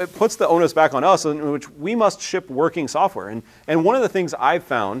 And so it puts the onus back on us in which we must ship working software. And one of the things I've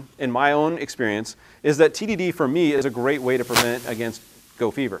found in my own experience is that TDD for me is a great way to prevent against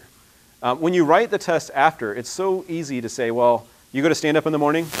go fever. When you write the test after, it's so easy to say, well, you go to stand up in the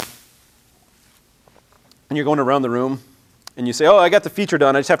morning and you're going around the room and you say, oh, I got the feature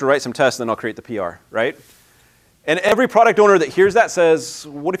done. I just have to write some tests and then I'll create the PR, right? And every product owner that hears that says,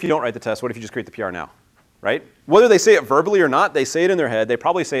 what if you don't write the test? What if you just create the PR now? Right? Whether they say it verbally or not, they say it in their head. They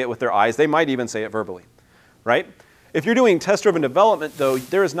probably say it with their eyes. They might even say it verbally, right? If you're doing test-driven development, though,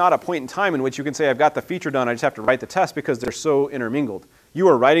 there is not a point in time in which you can say, I've got the feature done, I just have to write the test, because they're so intermingled. You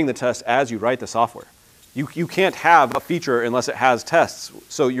are writing the test as you write the software. You can't have a feature unless it has tests,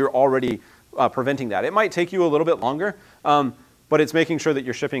 so you're already preventing that. It might take you a little bit longer, but it's making sure that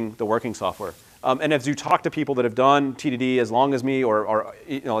you're shipping the working software. And as you talk to people that have done TDD as long as me, or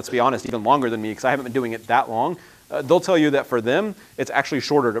let's be honest, even longer than me, because I haven't been doing it that long, they'll tell you that for them, it's actually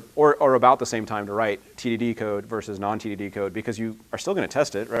shorter or about the same time to write TDD code versus non-TDD code, because you are still going to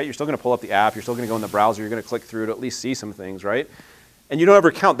test it, right? You're still going to pull up the app. You're still going to go in the browser. You're going to click through to at least see some things, right? And you don't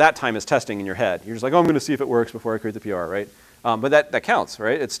ever count that time as testing in your head. You're just like, oh, I'm going to see if it works before I create the PR, right? But that counts,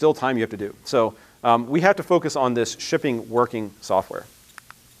 right? It's still time you have to do. So we have to focus on this shipping working software.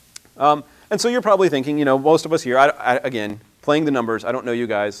 And so you're probably thinking, most of us here, again, playing the numbers, I don't know you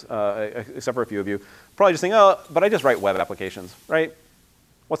guys, except for a few of you, probably just think, oh, but I just write web applications, right?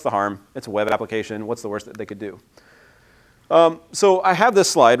 What's the harm? It's a web application. What's the worst that they could do? So I have this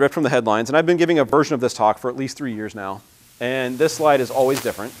slide right from the headlines, and I've been giving a version of this talk for at least 3 years now. And this slide is always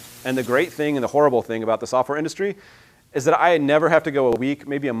different. And the great thing and the horrible thing about the software industry is that I never have to go a week,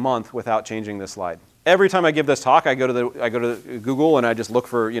 maybe a month, without changing this slide. Every time I give this talk, I go to Google and I just look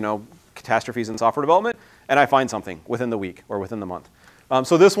for catastrophes in software development, and I find something within the week or within the month.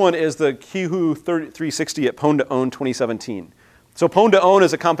 So this one is the Kihu 360 at Pwn to Own 2017. So Pwn to Own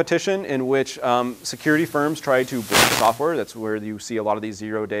is a competition in which security firms try to break software. That's where you see a lot of these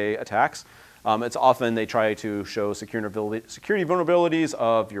zero-day attacks. It's often they try to show security vulnerabilities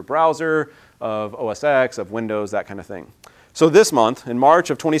of your browser, of OS X, of Windows, that kind of thing. So this month, in March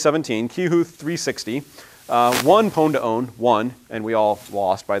of 2017, Kihu 360 won Pwn to Own, and we all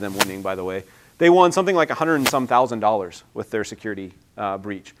lost by them winning, by the way. They won something like $100 and some thousand with their security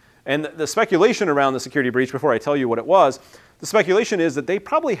breach. And the speculation around the security breach, before I tell you what it was, the speculation is that they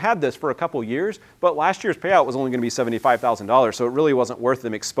probably had this for a couple years, but last year's payout was only going to be $75,000, so it really wasn't worth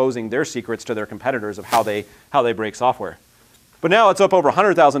them exposing their secrets to their competitors of how they break software. But now it's up over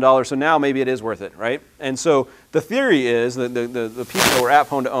 $100,000, so now maybe it is worth it, right? And so the theory is that the people that were at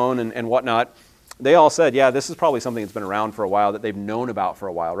Pwn to Own and whatnot, they all said, yeah, this is probably something that's been around for a while, that they've known about for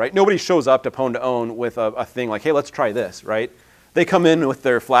a while, right? Nobody shows up to Pwn to Own with a thing like, hey, let's try this, right? They come in with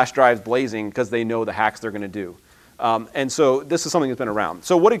their flash drives blazing because they know the hacks they're going to do. And so this is something that's been around.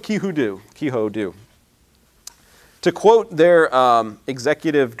 So what did Kihu do? To quote their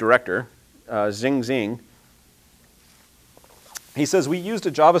executive director, Xing, he says, we used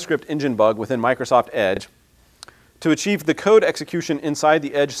a JavaScript engine bug within Microsoft Edge to achieve the code execution inside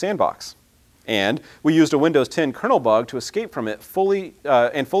the Edge sandbox. And we used a Windows 10 kernel bug to escape from it fully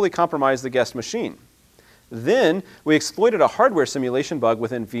compromise the guest machine. Then we exploited a hardware simulation bug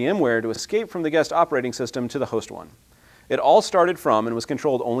within VMware to escape from the guest operating system to the host one. It all started from and was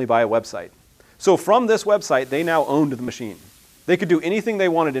controlled only by a website. So from this website, they now owned the machine. They could do anything they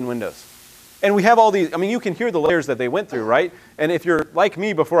wanted in Windows. And we have all these, I mean, you can hear the layers that they went through, right? And if you're like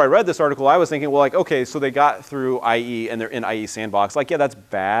me, before I read this article, I was thinking, well, like, okay, so they got through IE and they're in IE sandbox. Like, yeah, that's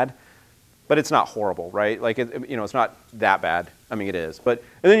bad, but it's not horrible, right? Like, it's not that bad. I mean, it is. And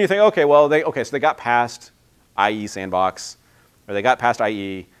then you think, okay, well, so they got past IE sandbox, or they got past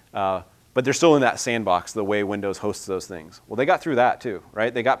IE, but they're still in that sandbox, the way Windows hosts those things. Well, they got through that too,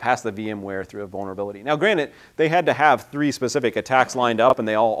 right? They got past the VMware through a vulnerability. Now, granted, they had to have 3 specific attacks lined up, and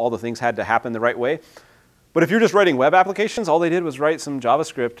all the things had to happen the right way. But if you're just writing web applications, all they did was write some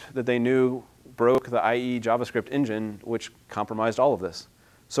JavaScript that they knew broke the IE JavaScript engine, which compromised all of this.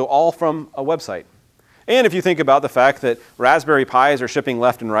 So all from a website. And if you think about the fact that Raspberry Pis are shipping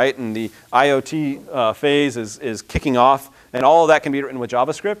left and right, and the IoT phase is kicking off, and all of that can be written with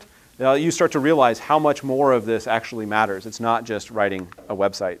JavaScript, you start to realize how much more of this actually matters. It's not just writing a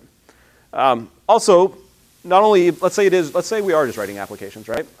website. Also, not only, let's say we are just writing applications,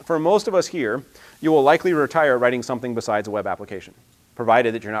 right? For most of us here, you will likely retire writing something besides a web application,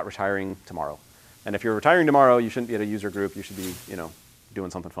 provided that you're not retiring tomorrow. And if you're retiring tomorrow, you shouldn't be at a user group. You should be, doing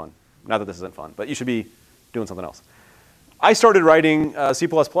something fun. Not that this isn't fun, but you should be doing something else. I started writing C++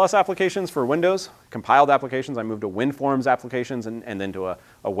 applications for Windows, compiled applications. I moved to WinForms applications and then to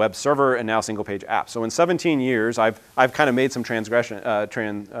a web server and now single-page apps. So in 17 years, I've kind of made some transgressions. I've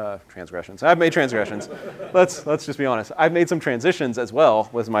made transgressions. Let's just be honest. I've made some transitions as well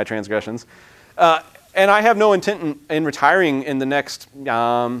with my transgressions. And I have no intent in retiring in the next,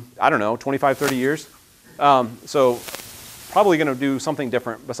 I don't know, 25, 30 years. So probably going to do something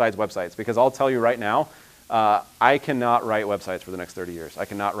different besides websites, because I'll tell you right now, I cannot write websites for the next 30 years. I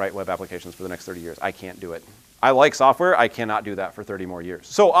cannot write web applications for the next 30 years. I can't do it. I like software. I cannot do that for 30 more years.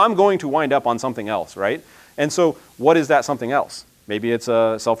 So I'm going to wind up on something else, right? And so what is that something else? Maybe it's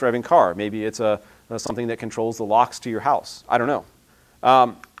a self-driving car. Maybe it's something that controls the locks to your house. I don't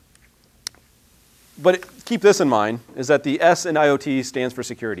know. But keep this in mind, is that the S in IoT stands for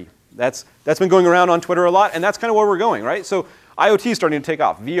security. That's been going around on Twitter a lot, and that's kind of where we're going, right? So IoT is starting to take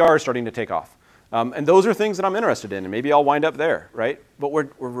off. VR is starting to take off. And those are things that I'm interested in, and maybe I'll wind up there, right? But we're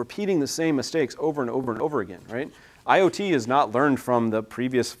repeating the same mistakes over and over and over again, right? IoT is not learned from the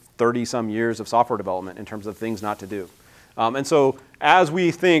previous 30-some years of software development in terms of things not to do. And so as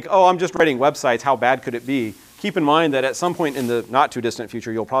we think, oh, I'm just writing websites, how bad could it be? Keep in mind that at some point in the not too distant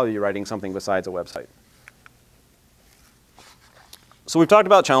future, you'll probably be writing something besides a website. So we've talked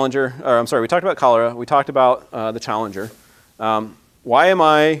about we talked about Cholera. We talked about the Challenger. Why am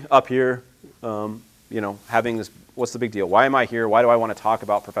I up here, having this, what's the big deal? Why am I here? Why do I want to talk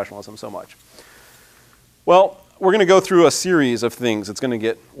about professionalism so much? Well, we're going to go through a series of things. It's going to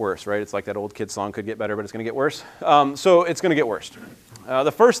get worse, right? It's like that old kid song, could get better, but it's going to get worse. So it's going to get worse.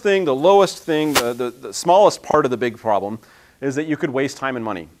 The first thing, the lowest thing, the smallest part of the big problem is that you could waste time and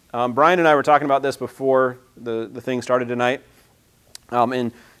money. Brian and I were talking about this before the thing started tonight.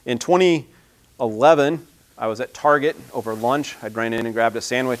 In 2011, I was at Target over lunch. I ran in and grabbed a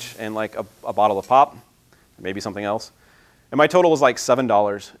sandwich and like a bottle of pop, maybe something else. And my total was like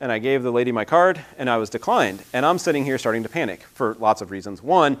 $7. And I gave the lady my card, and I was declined. And I'm sitting here starting to panic for lots of reasons.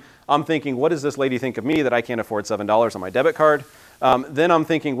 One, I'm thinking, what does this lady think of me that I can't afford $7 on my debit card? Then I'm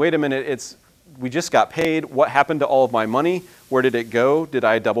thinking, wait a minute, we just got paid. What happened to all of my money? Where did it go? Did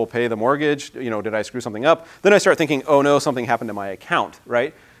I double pay the mortgage? Did I screw something up? Then I start thinking, oh no, something happened to my account,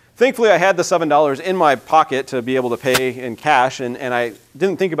 right? Thankfully, I had the $7 in my pocket to be able to pay in cash, and I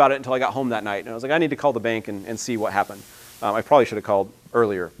didn't think about it until I got home that night. And I was like, I need to call the bank and see what happened. I probably should have called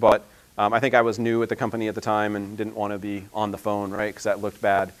earlier, but I think I was new at the company at the time and didn't want to be on the phone, right, because that looked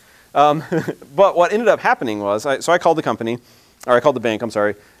bad. But what ended up happening was, so I called the company, or I called the bank, I'm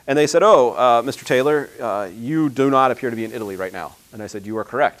sorry, and they said, oh, Mr. Taylor, you do not appear to be in Italy right now. And I said, you are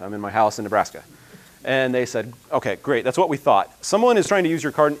correct. I'm in my house in Nebraska. And they said, okay, great. That's what we thought. Someone is trying to use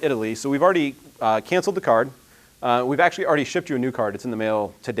your card in Italy, so we've already canceled the card. We've actually already shipped you a new card. It's in the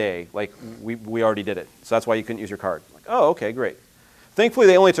mail today. Like, we already did it. So that's why you couldn't use your card. I'm like, oh, okay, great. Thankfully,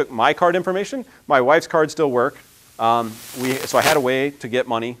 they only took my card information. My wife's card still worked. So I had a way to get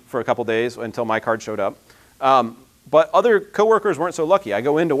money for a couple days until my card showed up. But other coworkers weren't so lucky. I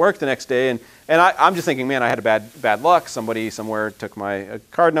go into work the next day, and I'm just thinking, man, I had bad luck. Somebody somewhere took my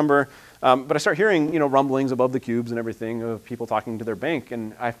card number. But I start hearing, rumblings above the cubes and everything of people talking to their bank,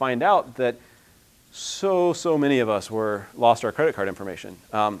 and I find out that so many of us lost our credit card information.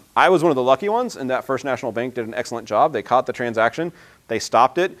 I was one of the lucky ones, and that First National Bank did an excellent job. They caught the transaction. They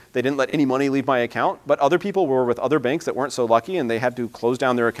stopped it. They didn't let any money leave my account. But other people were with other banks that weren't so lucky, and they had to close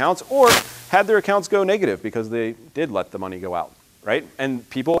down their accounts or had their accounts go negative because they did let the money go out, right? And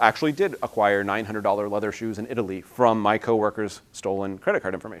people actually did acquire $900 leather shoes in Italy from my coworkers' stolen credit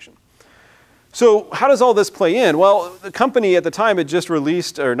card information. So how does all this play in? Well, the company at the time had just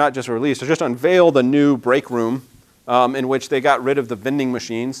released, or not just released, it just unveiled a new break room in which they got rid of the vending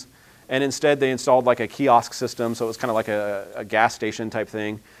machines. And instead they installed like a kiosk system, so it was kind of like a gas station type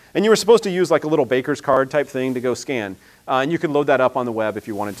thing. And you were supposed to use like a little baker's card type thing to go scan. And you could load that up on the web if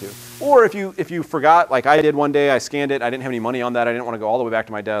you wanted to. Or if you forgot, like I did one day, I scanned it, I didn't have any money on that, I didn't want to go all the way back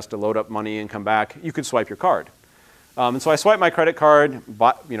to my desk to load up money and come back, you could swipe your card. And so I swiped my credit card,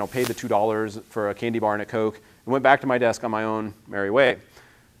 bought, paid the $2 for a candy bar and a Coke, and went back to my desk on my own merry way.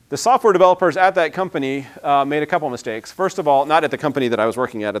 The software developers at that company made a couple mistakes. First of all, not at the company that I was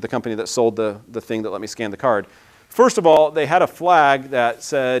working at the company that sold the thing that let me scan the card. First of all, they had a flag that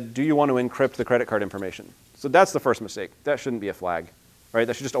said, do you want to encrypt the credit card information? So that's the first mistake. That shouldn't be a flag, right?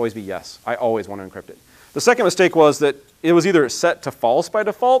 That should just always be yes. I always want to encrypt it. The second mistake was that it was either set to false by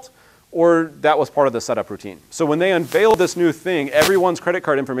default or that was part of the setup routine. So when they unveiled this new thing, everyone's credit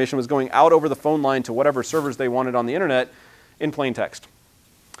card information was going out over the phone line to whatever servers they wanted on the internet in plain text.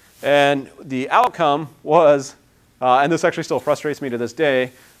 And the outcome was, and this actually still frustrates me to this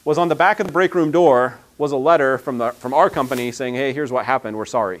day, was on the back of the break room door was a letter from our company saying, hey, here's what happened, we're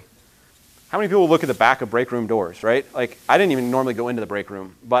sorry. How many people look at the back of break room doors, right? Like, I didn't even normally go into the break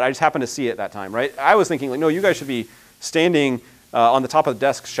room, but I just happened to see it that time, right? I was thinking, like, no, you guys should be standing on the top of the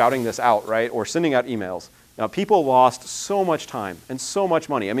desk shouting this out, right? Or sending out emails. Now, people lost so much time and so much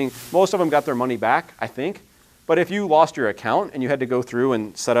money. I mean, most of them got their money back, I think. But if you lost your account and you had to go through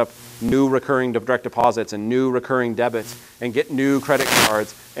and set up new recurring direct deposits and new recurring debits and get new credit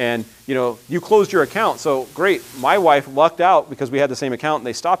cards and you closed your account, so great. My wife lucked out because we had the same account and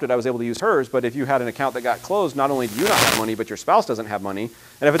they stopped it. I was able to use hers. But if you had an account that got closed, not only do you not have money, but your spouse doesn't have money.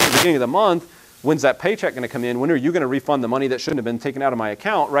 And if it's the beginning of the month, when's that paycheck going to come in? When are you going to refund the money that shouldn't have been taken out of my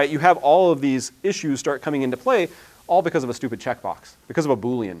account, right? You have all of these issues start coming into play, all because of a stupid checkbox, because of a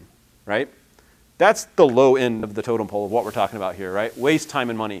Boolean, right? That's the low end of the totem pole of what we're talking about here, right? Waste time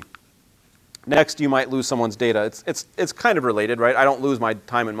and money. Next, you might lose someone's data. It's kind of related, right? I don't lose my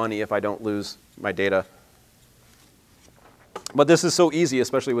time and money if I don't lose my data. But this is so easy,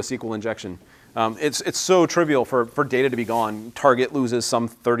 especially with SQL injection. It's so trivial for data to be gone. Target loses some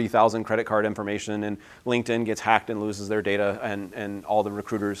 30,000 credit card information, and LinkedIn gets hacked and loses their data, and all the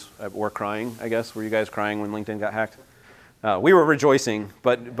recruiters were crying, I guess. Were you guys crying when LinkedIn got hacked? We were rejoicing,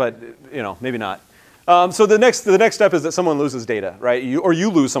 but maybe not. So the next step is that someone loses data, right? Or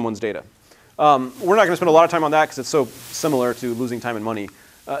you lose someone's data. We're not going to spend a lot of time on that because it's so similar to losing time and money.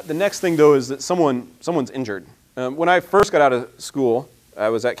 The next thing, though, is that someone's injured. When I first got out of school, I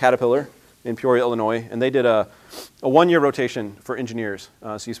was at Caterpillar in Peoria, Illinois, and they did a one-year rotation for engineers.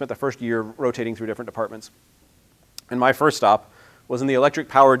 So you spent the first year rotating through different departments. And my first stop was in the electric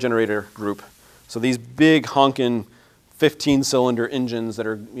power generator group. So these big honking 15-cylinder engines that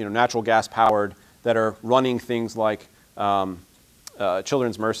are natural gas powered that are running things like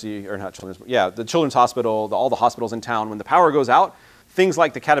Children's Mercy, or not Children's, yeah, the Children's Hospital, all the hospitals in town. When the power goes out, things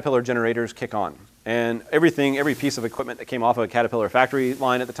like the Caterpillar generators kick on. And every piece of equipment that came off of a Caterpillar factory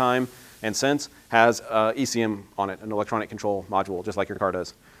line at the time and since has ECM on it, an electronic control module, just like your car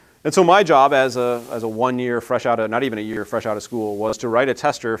does. And so my job as a 1 year fresh out of, not even a year fresh out of school, was to write a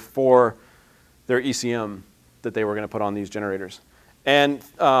tester for their ECM that they were going to put on these generators. And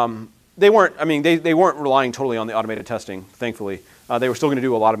they weren't relying totally on the automated testing, thankfully. They were still going to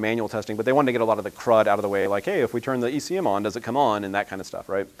do a lot of manual testing, but they wanted to get a lot of the crud out of the way, like, hey, if we turn the ECM on, does it come on, and that kind of stuff,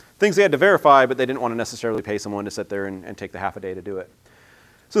 right? Things they had to verify, but they didn't want to necessarily pay someone to sit there and take the half a day to do it.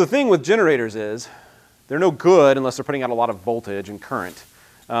 So the thing with generators is they're no good unless they're putting out a lot of voltage and current.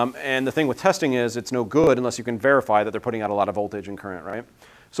 And the thing with testing is it's no good unless you can verify that they're putting out a lot of voltage and current, right?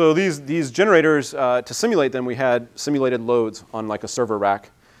 So these generators, to simulate them, we had simulated loads on like a server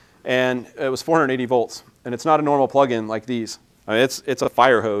rack. And it was 480 volts. And it's not a normal plug-in like these. I mean, it's a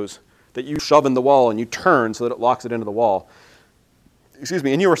fire hose that you shove in the wall and you turn so that it locks it into the wall. Excuse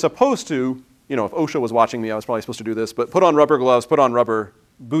me. And you were supposed to, if OSHA was watching me, I was probably supposed to do this, but put on rubber gloves, put on rubber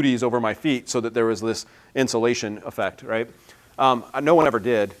booties over my feet so that there was this insulation effect, right? No one ever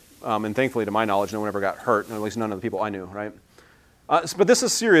did. And thankfully, to my knowledge, no one ever got hurt, at least none of the people I knew, right? But this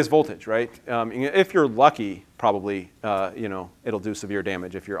is serious voltage, right? If you're lucky, probably, it'll do severe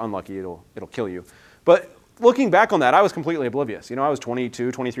damage. If you're unlucky, it'll kill you. But looking back on that, I was completely oblivious. I was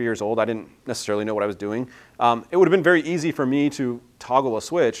 22, 23 years old. I didn't necessarily know what I was doing. It would have been very easy for me to toggle a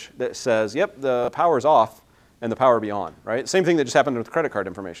switch that says, yep, the power's off and the power be on, right? Same thing that just happened with credit card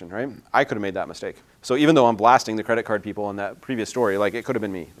information, right? I could have made that mistake. So even though I'm blasting the credit card people in that previous story, like it could have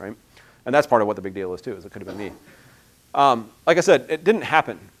been me, right? And that's part of what the big deal is too, is it could have been me. Like I said, it didn't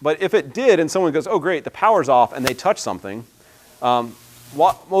happen. But if it did and someone goes, oh great, the power's off, and they touch something,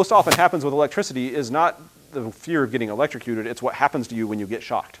 what most often happens with electricity is not the fear of getting electrocuted, it's what happens to you when you get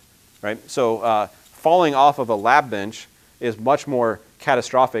shocked, right? So falling off of a lab bench is much more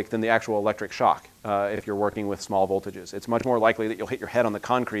catastrophic than the actual electric shock if you're working with small voltages. It's much more likely that you'll hit your head on the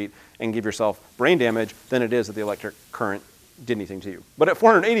concrete and give yourself brain damage than it is that the electric current did anything to you. But at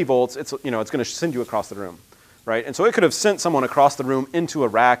 480 volts, it's going to send you across the room, right? And so it could have sent someone across the room into a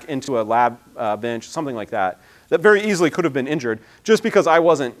rack, into a lab bench, something like that, that very easily could have been injured just because I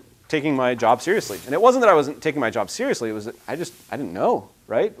wasn't taking my job seriously. And it wasn't that I wasn't taking my job seriously, it was that I didn't know,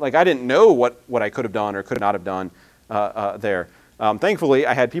 right? Like I didn't know what I could have done or could not have done there. Thankfully,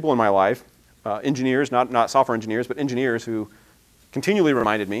 I had people in my life, engineers, not software engineers, but engineers who continually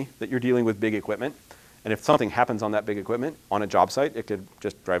reminded me that you're dealing with big equipment. And if something happens on that big equipment on a job site, it could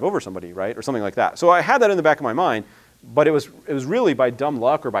just drive over somebody, right? Or something like that. So I had that in the back of my mind, but it was really by dumb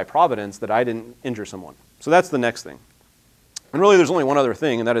luck or by providence that I didn't injure someone. So that's the next thing. And really there's only one other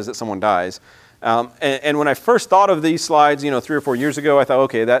thing, and that is that someone dies. And when I first thought of these slides, 3 or 4 years ago, I thought,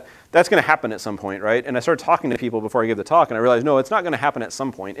 okay, that's going to happen at some point, right? And I started talking to people before I gave the talk, and I realized, no, it's not going to happen at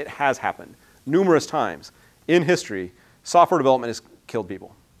some point. It has happened numerous times in history. Software development has killed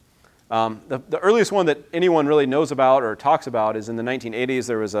people. The earliest one that anyone really knows about or talks about is in the 1980s.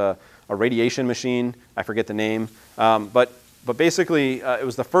 There was a radiation machine. I forget the name. But basically, it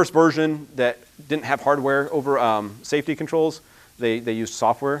was the first version that didn't have hardware over safety controls. They used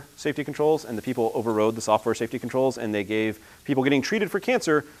software safety controls, and the people overrode the software safety controls, and they gave people getting treated for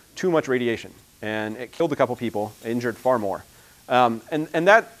cancer too much radiation. And it killed a couple people, injured far more. And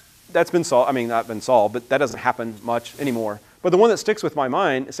that's been solved. I mean, not been solved, but that doesn't happen much anymore. But the one that sticks in my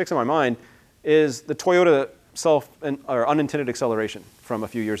mind is the Toyota or unintended acceleration from a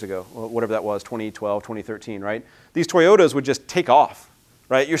few years ago, whatever that was, 2012, 2013, right? These Toyotas would just take off,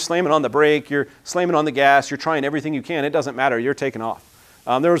 right? You're slamming on the brake, you're slamming on the gas, you're trying everything you can. It doesn't matter, you're taking off.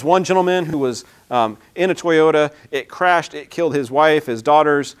 There was one gentleman who was in a Toyota. It crashed, it killed his wife, his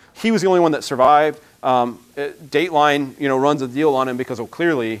daughters. He was the only one that survived. Dateline, runs a deal on him because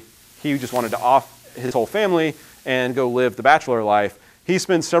clearly he just wanted to off his whole family and go live the bachelor life. He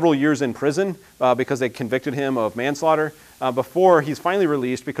spent several years in prison because they convicted him of manslaughter before he's finally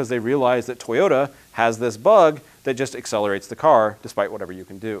released because they realized that Toyota has this bug that just accelerates the car despite whatever you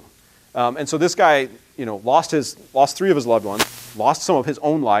can do. And so this guy, lost 3 of his loved ones, lost some of his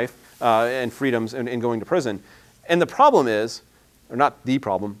own life and freedoms in going to prison. And the problem is, or not the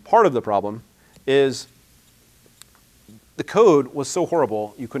problem, part of the problem is the code was so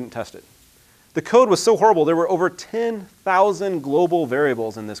horrible you couldn't test it. The code was so horrible, there were over 10,000 global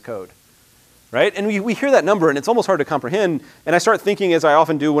variables in this code, right? And we hear that number, and it's almost hard to comprehend. And I start thinking, as I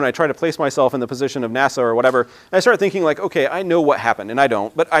often do when I try to place myself in the position of NASA or whatever, and I start thinking like, okay, I know what happened, and I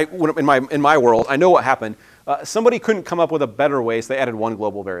don't, but in my world, I know what happened. Somebody couldn't come up with a better way, so they added 1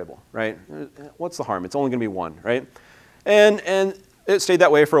 global variable, right? What's the harm? It's only going to be 1, right? And it stayed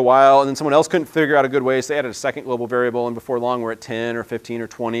that way for a while, and then someone else couldn't figure out a good way, so they added a 2nd global variable, and before long we're at 10 or 15 or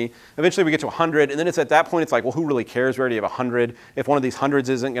 20. Eventually we get to 100, and then it's at that point it's like, well, who really cares? We already have 100. If one of these hundreds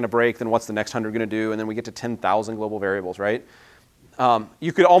isn't going to break, then what's the next 100 going to do? And then we get to 10,000 global variables, right?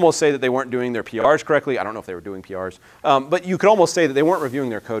 You could almost say that they weren't doing their PRs correctly. I don't know if they were doing PRs, but you could almost say that they weren't reviewing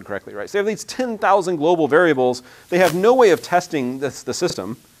their code correctly, right? So they have these 10,000 global variables. They have no way of testing the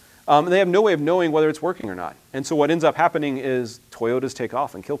system. And they have no way of knowing whether it's working or not. And so what ends up happening is Toyotas take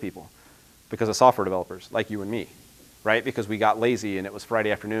off and kill people because of software developers like you and me, right? Because we got lazy and it was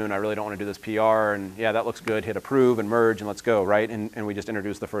Friday afternoon. I really don't want to do this PR. And yeah, that looks good. Hit approve and merge and let's go, right? And we just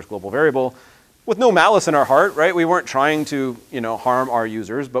introduced the first global variable with no malice in our heart, right? We weren't trying to harm our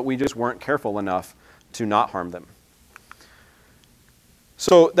users, but we just weren't careful enough to not harm them.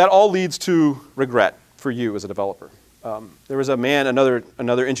 So that all leads to regret for you as a developer. There was a man,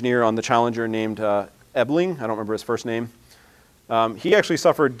 another engineer on the Challenger named Ebling. I don't remember his first name. He actually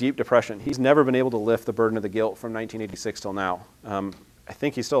suffered deep depression. He's never been able to lift the burden of the guilt from 1986 till now. I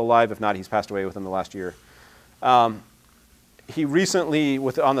think he's still alive. If not, he's passed away within the last year. He recently,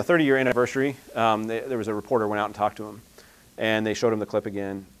 on the 30-year anniversary, there was a reporter went out and talked to him. And they showed him the clip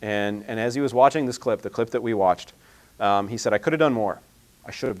again. And as he was watching this clip, the clip that we watched, he said, I could have done more.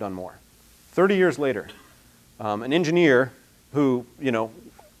 I should have done more. 30 years later, an engineer who,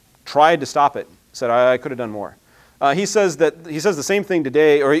 tried to stop it said, I could have done more. He says the same thing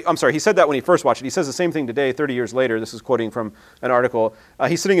today, or I'm sorry, he said that when he first watched it. He says the same thing today, 30 years later. This is quoting from an article.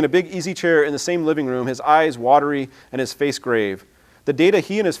 He's sitting in a big easy chair in the same living room, his eyes watery and his face grave. The data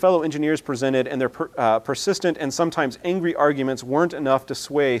he and his fellow engineers presented and their persistent and sometimes angry arguments weren't enough to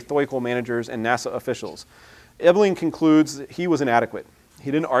sway Thoikel managers and NASA officials. Ebling concludes that he was inadequate. He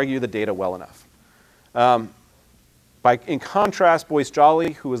didn't argue the data well enough. In contrast, Boyce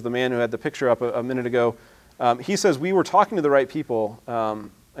Jolly, who was the man who had the picture up a minute ago, he says we were talking to the right people,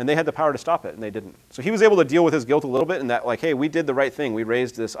 and they had the power to stop it, and they didn't. So he was able to deal with his guilt a little bit in that, like, hey, we did the right thing. We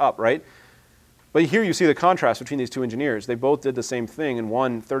raised this up, right? But here you see the contrast between these two engineers. They both did the same thing, and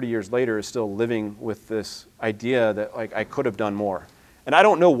one, 30 years later, is still living with this idea that, like, I could have done more. And I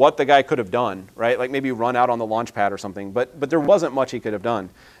don't know what the guy could have done, right? Like maybe run out on the launch pad or something, but there wasn't much he could have done.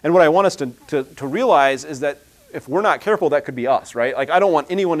 And what I want us to realize is that if we're not careful, that could be us, right? Like I don't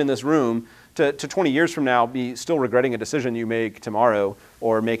want anyone in this room to 20 years from now be still regretting a decision you make tomorrow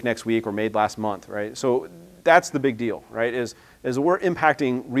or make next week or made last month, right? So that's the big deal, right? Is we're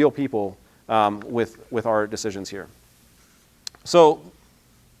impacting real people with our decisions here. So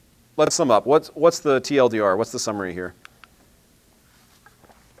let's sum up. What's the TLDR? What's the summary here?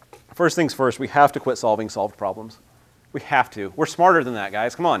 First things first, we have to quit solving solved problems. We have to. We're smarter than that,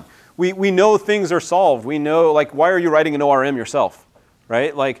 guys. Come on. We know things are solved. We know, like, why are you writing an ORM yourself,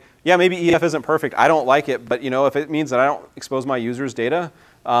 right? Like, yeah, maybe EF isn't perfect. I don't like it, but you know, if it means that I don't expose my users' data,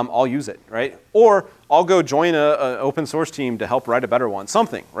 I'll use it, right? Or I'll go join an open source team to help write a better one,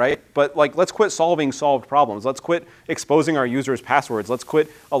 something, right? But like, let's quit solving solved problems. Let's quit exposing our users' passwords. Let's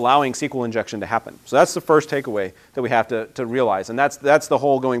quit allowing SQL injection to happen. So that's the first takeaway that we have to realize. And that's the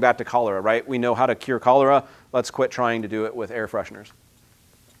whole going back to cholera, right? We know how to cure cholera. Let's quit trying to do it with air fresheners.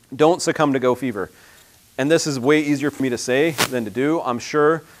 Don't succumb to Go fever. And this is way easier for me to say than to do, I'm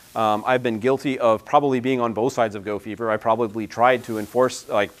sure. I've been guilty of probably being on both sides of Go fever. I probably tried to enforce,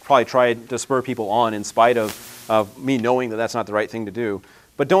 probably tried to spur people on in spite of me knowing that that's not the right thing to do.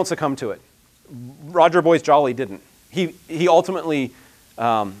 But don't succumb to it. Roger Boyce Jolly didn't. He ultimately,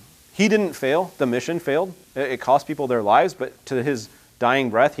 he didn't fail. The mission failed. It cost people their lives, but to his dying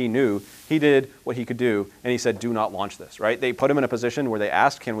breath, he knew he did what he could do, and he said, do not launch this, right? They put him in a position where they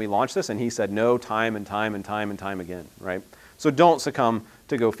asked, can we launch this? And he said no time and time and time and time again, right? So don't succumb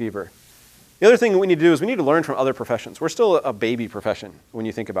to Go fever. The other thing that we need to do is we need to learn from other professions. We're still a baby profession when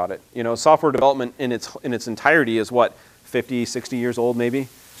you think about it. You know, software development in its entirety is what, 50, 60 years old maybe?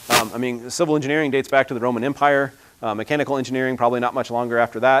 I mean, civil engineering dates back to the Roman Empire. Mechanical engineering, probably not much longer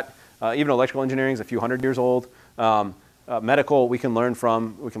after that. Even electrical engineering is a few hundred years old. Medical, we can learn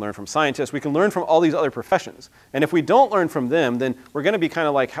from scientists. We can learn from all these other professions. And if we don't learn from them, then we're going to be kind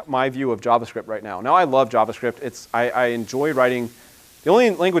of like my view of JavaScript right now. Now, I love JavaScript. I enjoy writing. The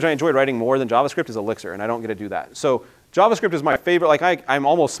only language I enjoy writing more than JavaScript is Elixir, and I don't get to do that. So JavaScript is my favorite. Like I'm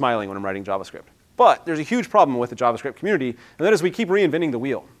almost smiling when I'm writing JavaScript. But there's a huge problem with the JavaScript community, and that is we keep reinventing the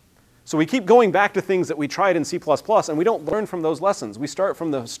wheel. So we keep going back to things that we tried in C++, and we don't learn from those lessons. We start from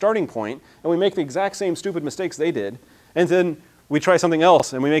the starting point, and we make the exact same stupid mistakes they did. And then we try something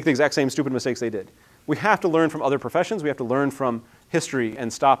else, and we make the exact same stupid mistakes they did. We have to learn from other professions. We have to learn from history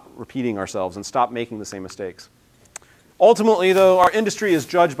and stop repeating ourselves and stop making the same mistakes. Ultimately, though, our industry is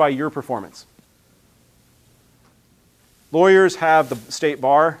judged by your performance. Lawyers have the state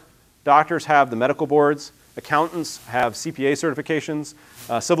bar. Doctors have the medical boards. Accountants have CPA certifications.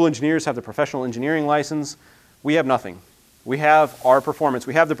 Civil engineers have the professional engineering license. We have nothing. We have our performance.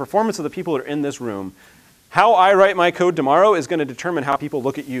 We have the performance of the people that are in this room. How I write my code tomorrow is going to determine how people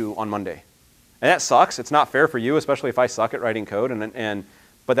look at you on Monday. And that sucks. It's not fair for you, especially if I suck at writing code,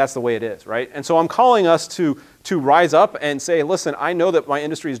 but that's the way it is, right? And so I'm calling us to rise up and say, listen, I know that my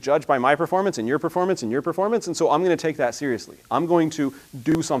industry is judged by my performance and your performance and your performance, and so I'm going to take that seriously. I'm going to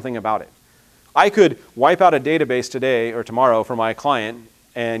do something about it. I could wipe out a database today or tomorrow for my client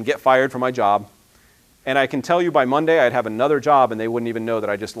and get fired from my job, and I can tell you by Monday I'd have another job and they wouldn't even know that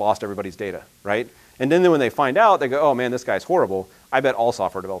I just lost everybody's data, right? And then when they find out, they go, oh man, this guy's horrible. I bet all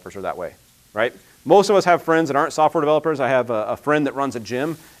software developers are that way, right? Most of us have friends that aren't software developers. I have a friend that runs a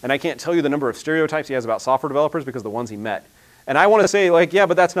gym, and I can't tell you the number of stereotypes he has about software developers because of the ones he met. And I want to say, like, yeah,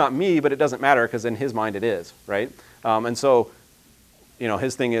 but that's not me, but it doesn't matter because in his mind it is, right? And so, you know,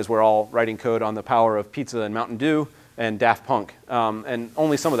 his thing is we're all writing code on the power of pizza and Mountain Dew and Daft Punk, and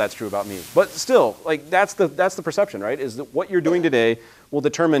only some of that's true about me. But still, like, that's the perception, right? Is that what you're doing today will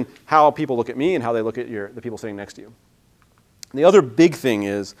determine how people look at me and how they look at the people sitting next to you. And the other big thing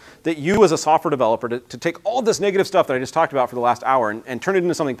is that you as a software developer, to take all this negative stuff that I just talked about for the last hour and turn it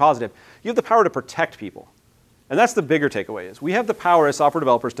into something positive, you have the power to protect people. And that's the bigger takeaway is we have the power as software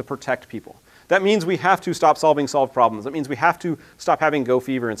developers to protect people. That means we have to stop solving solved problems. That means we have to stop having Go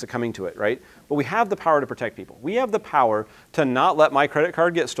fever and succumbing to it, right? But we have the power to protect people. We have the power to not let my credit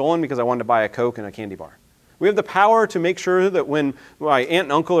card get stolen because I wanted to buy a Coke and a candy bar. We have the power to make sure that when my aunt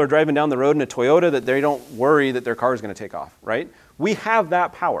and uncle are driving down the road in a Toyota that they don't worry that their car is going to take off, right? We have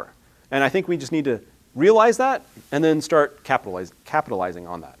that power. And I think we just need to realize that and then start capitalizing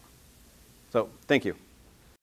on that. So thank you.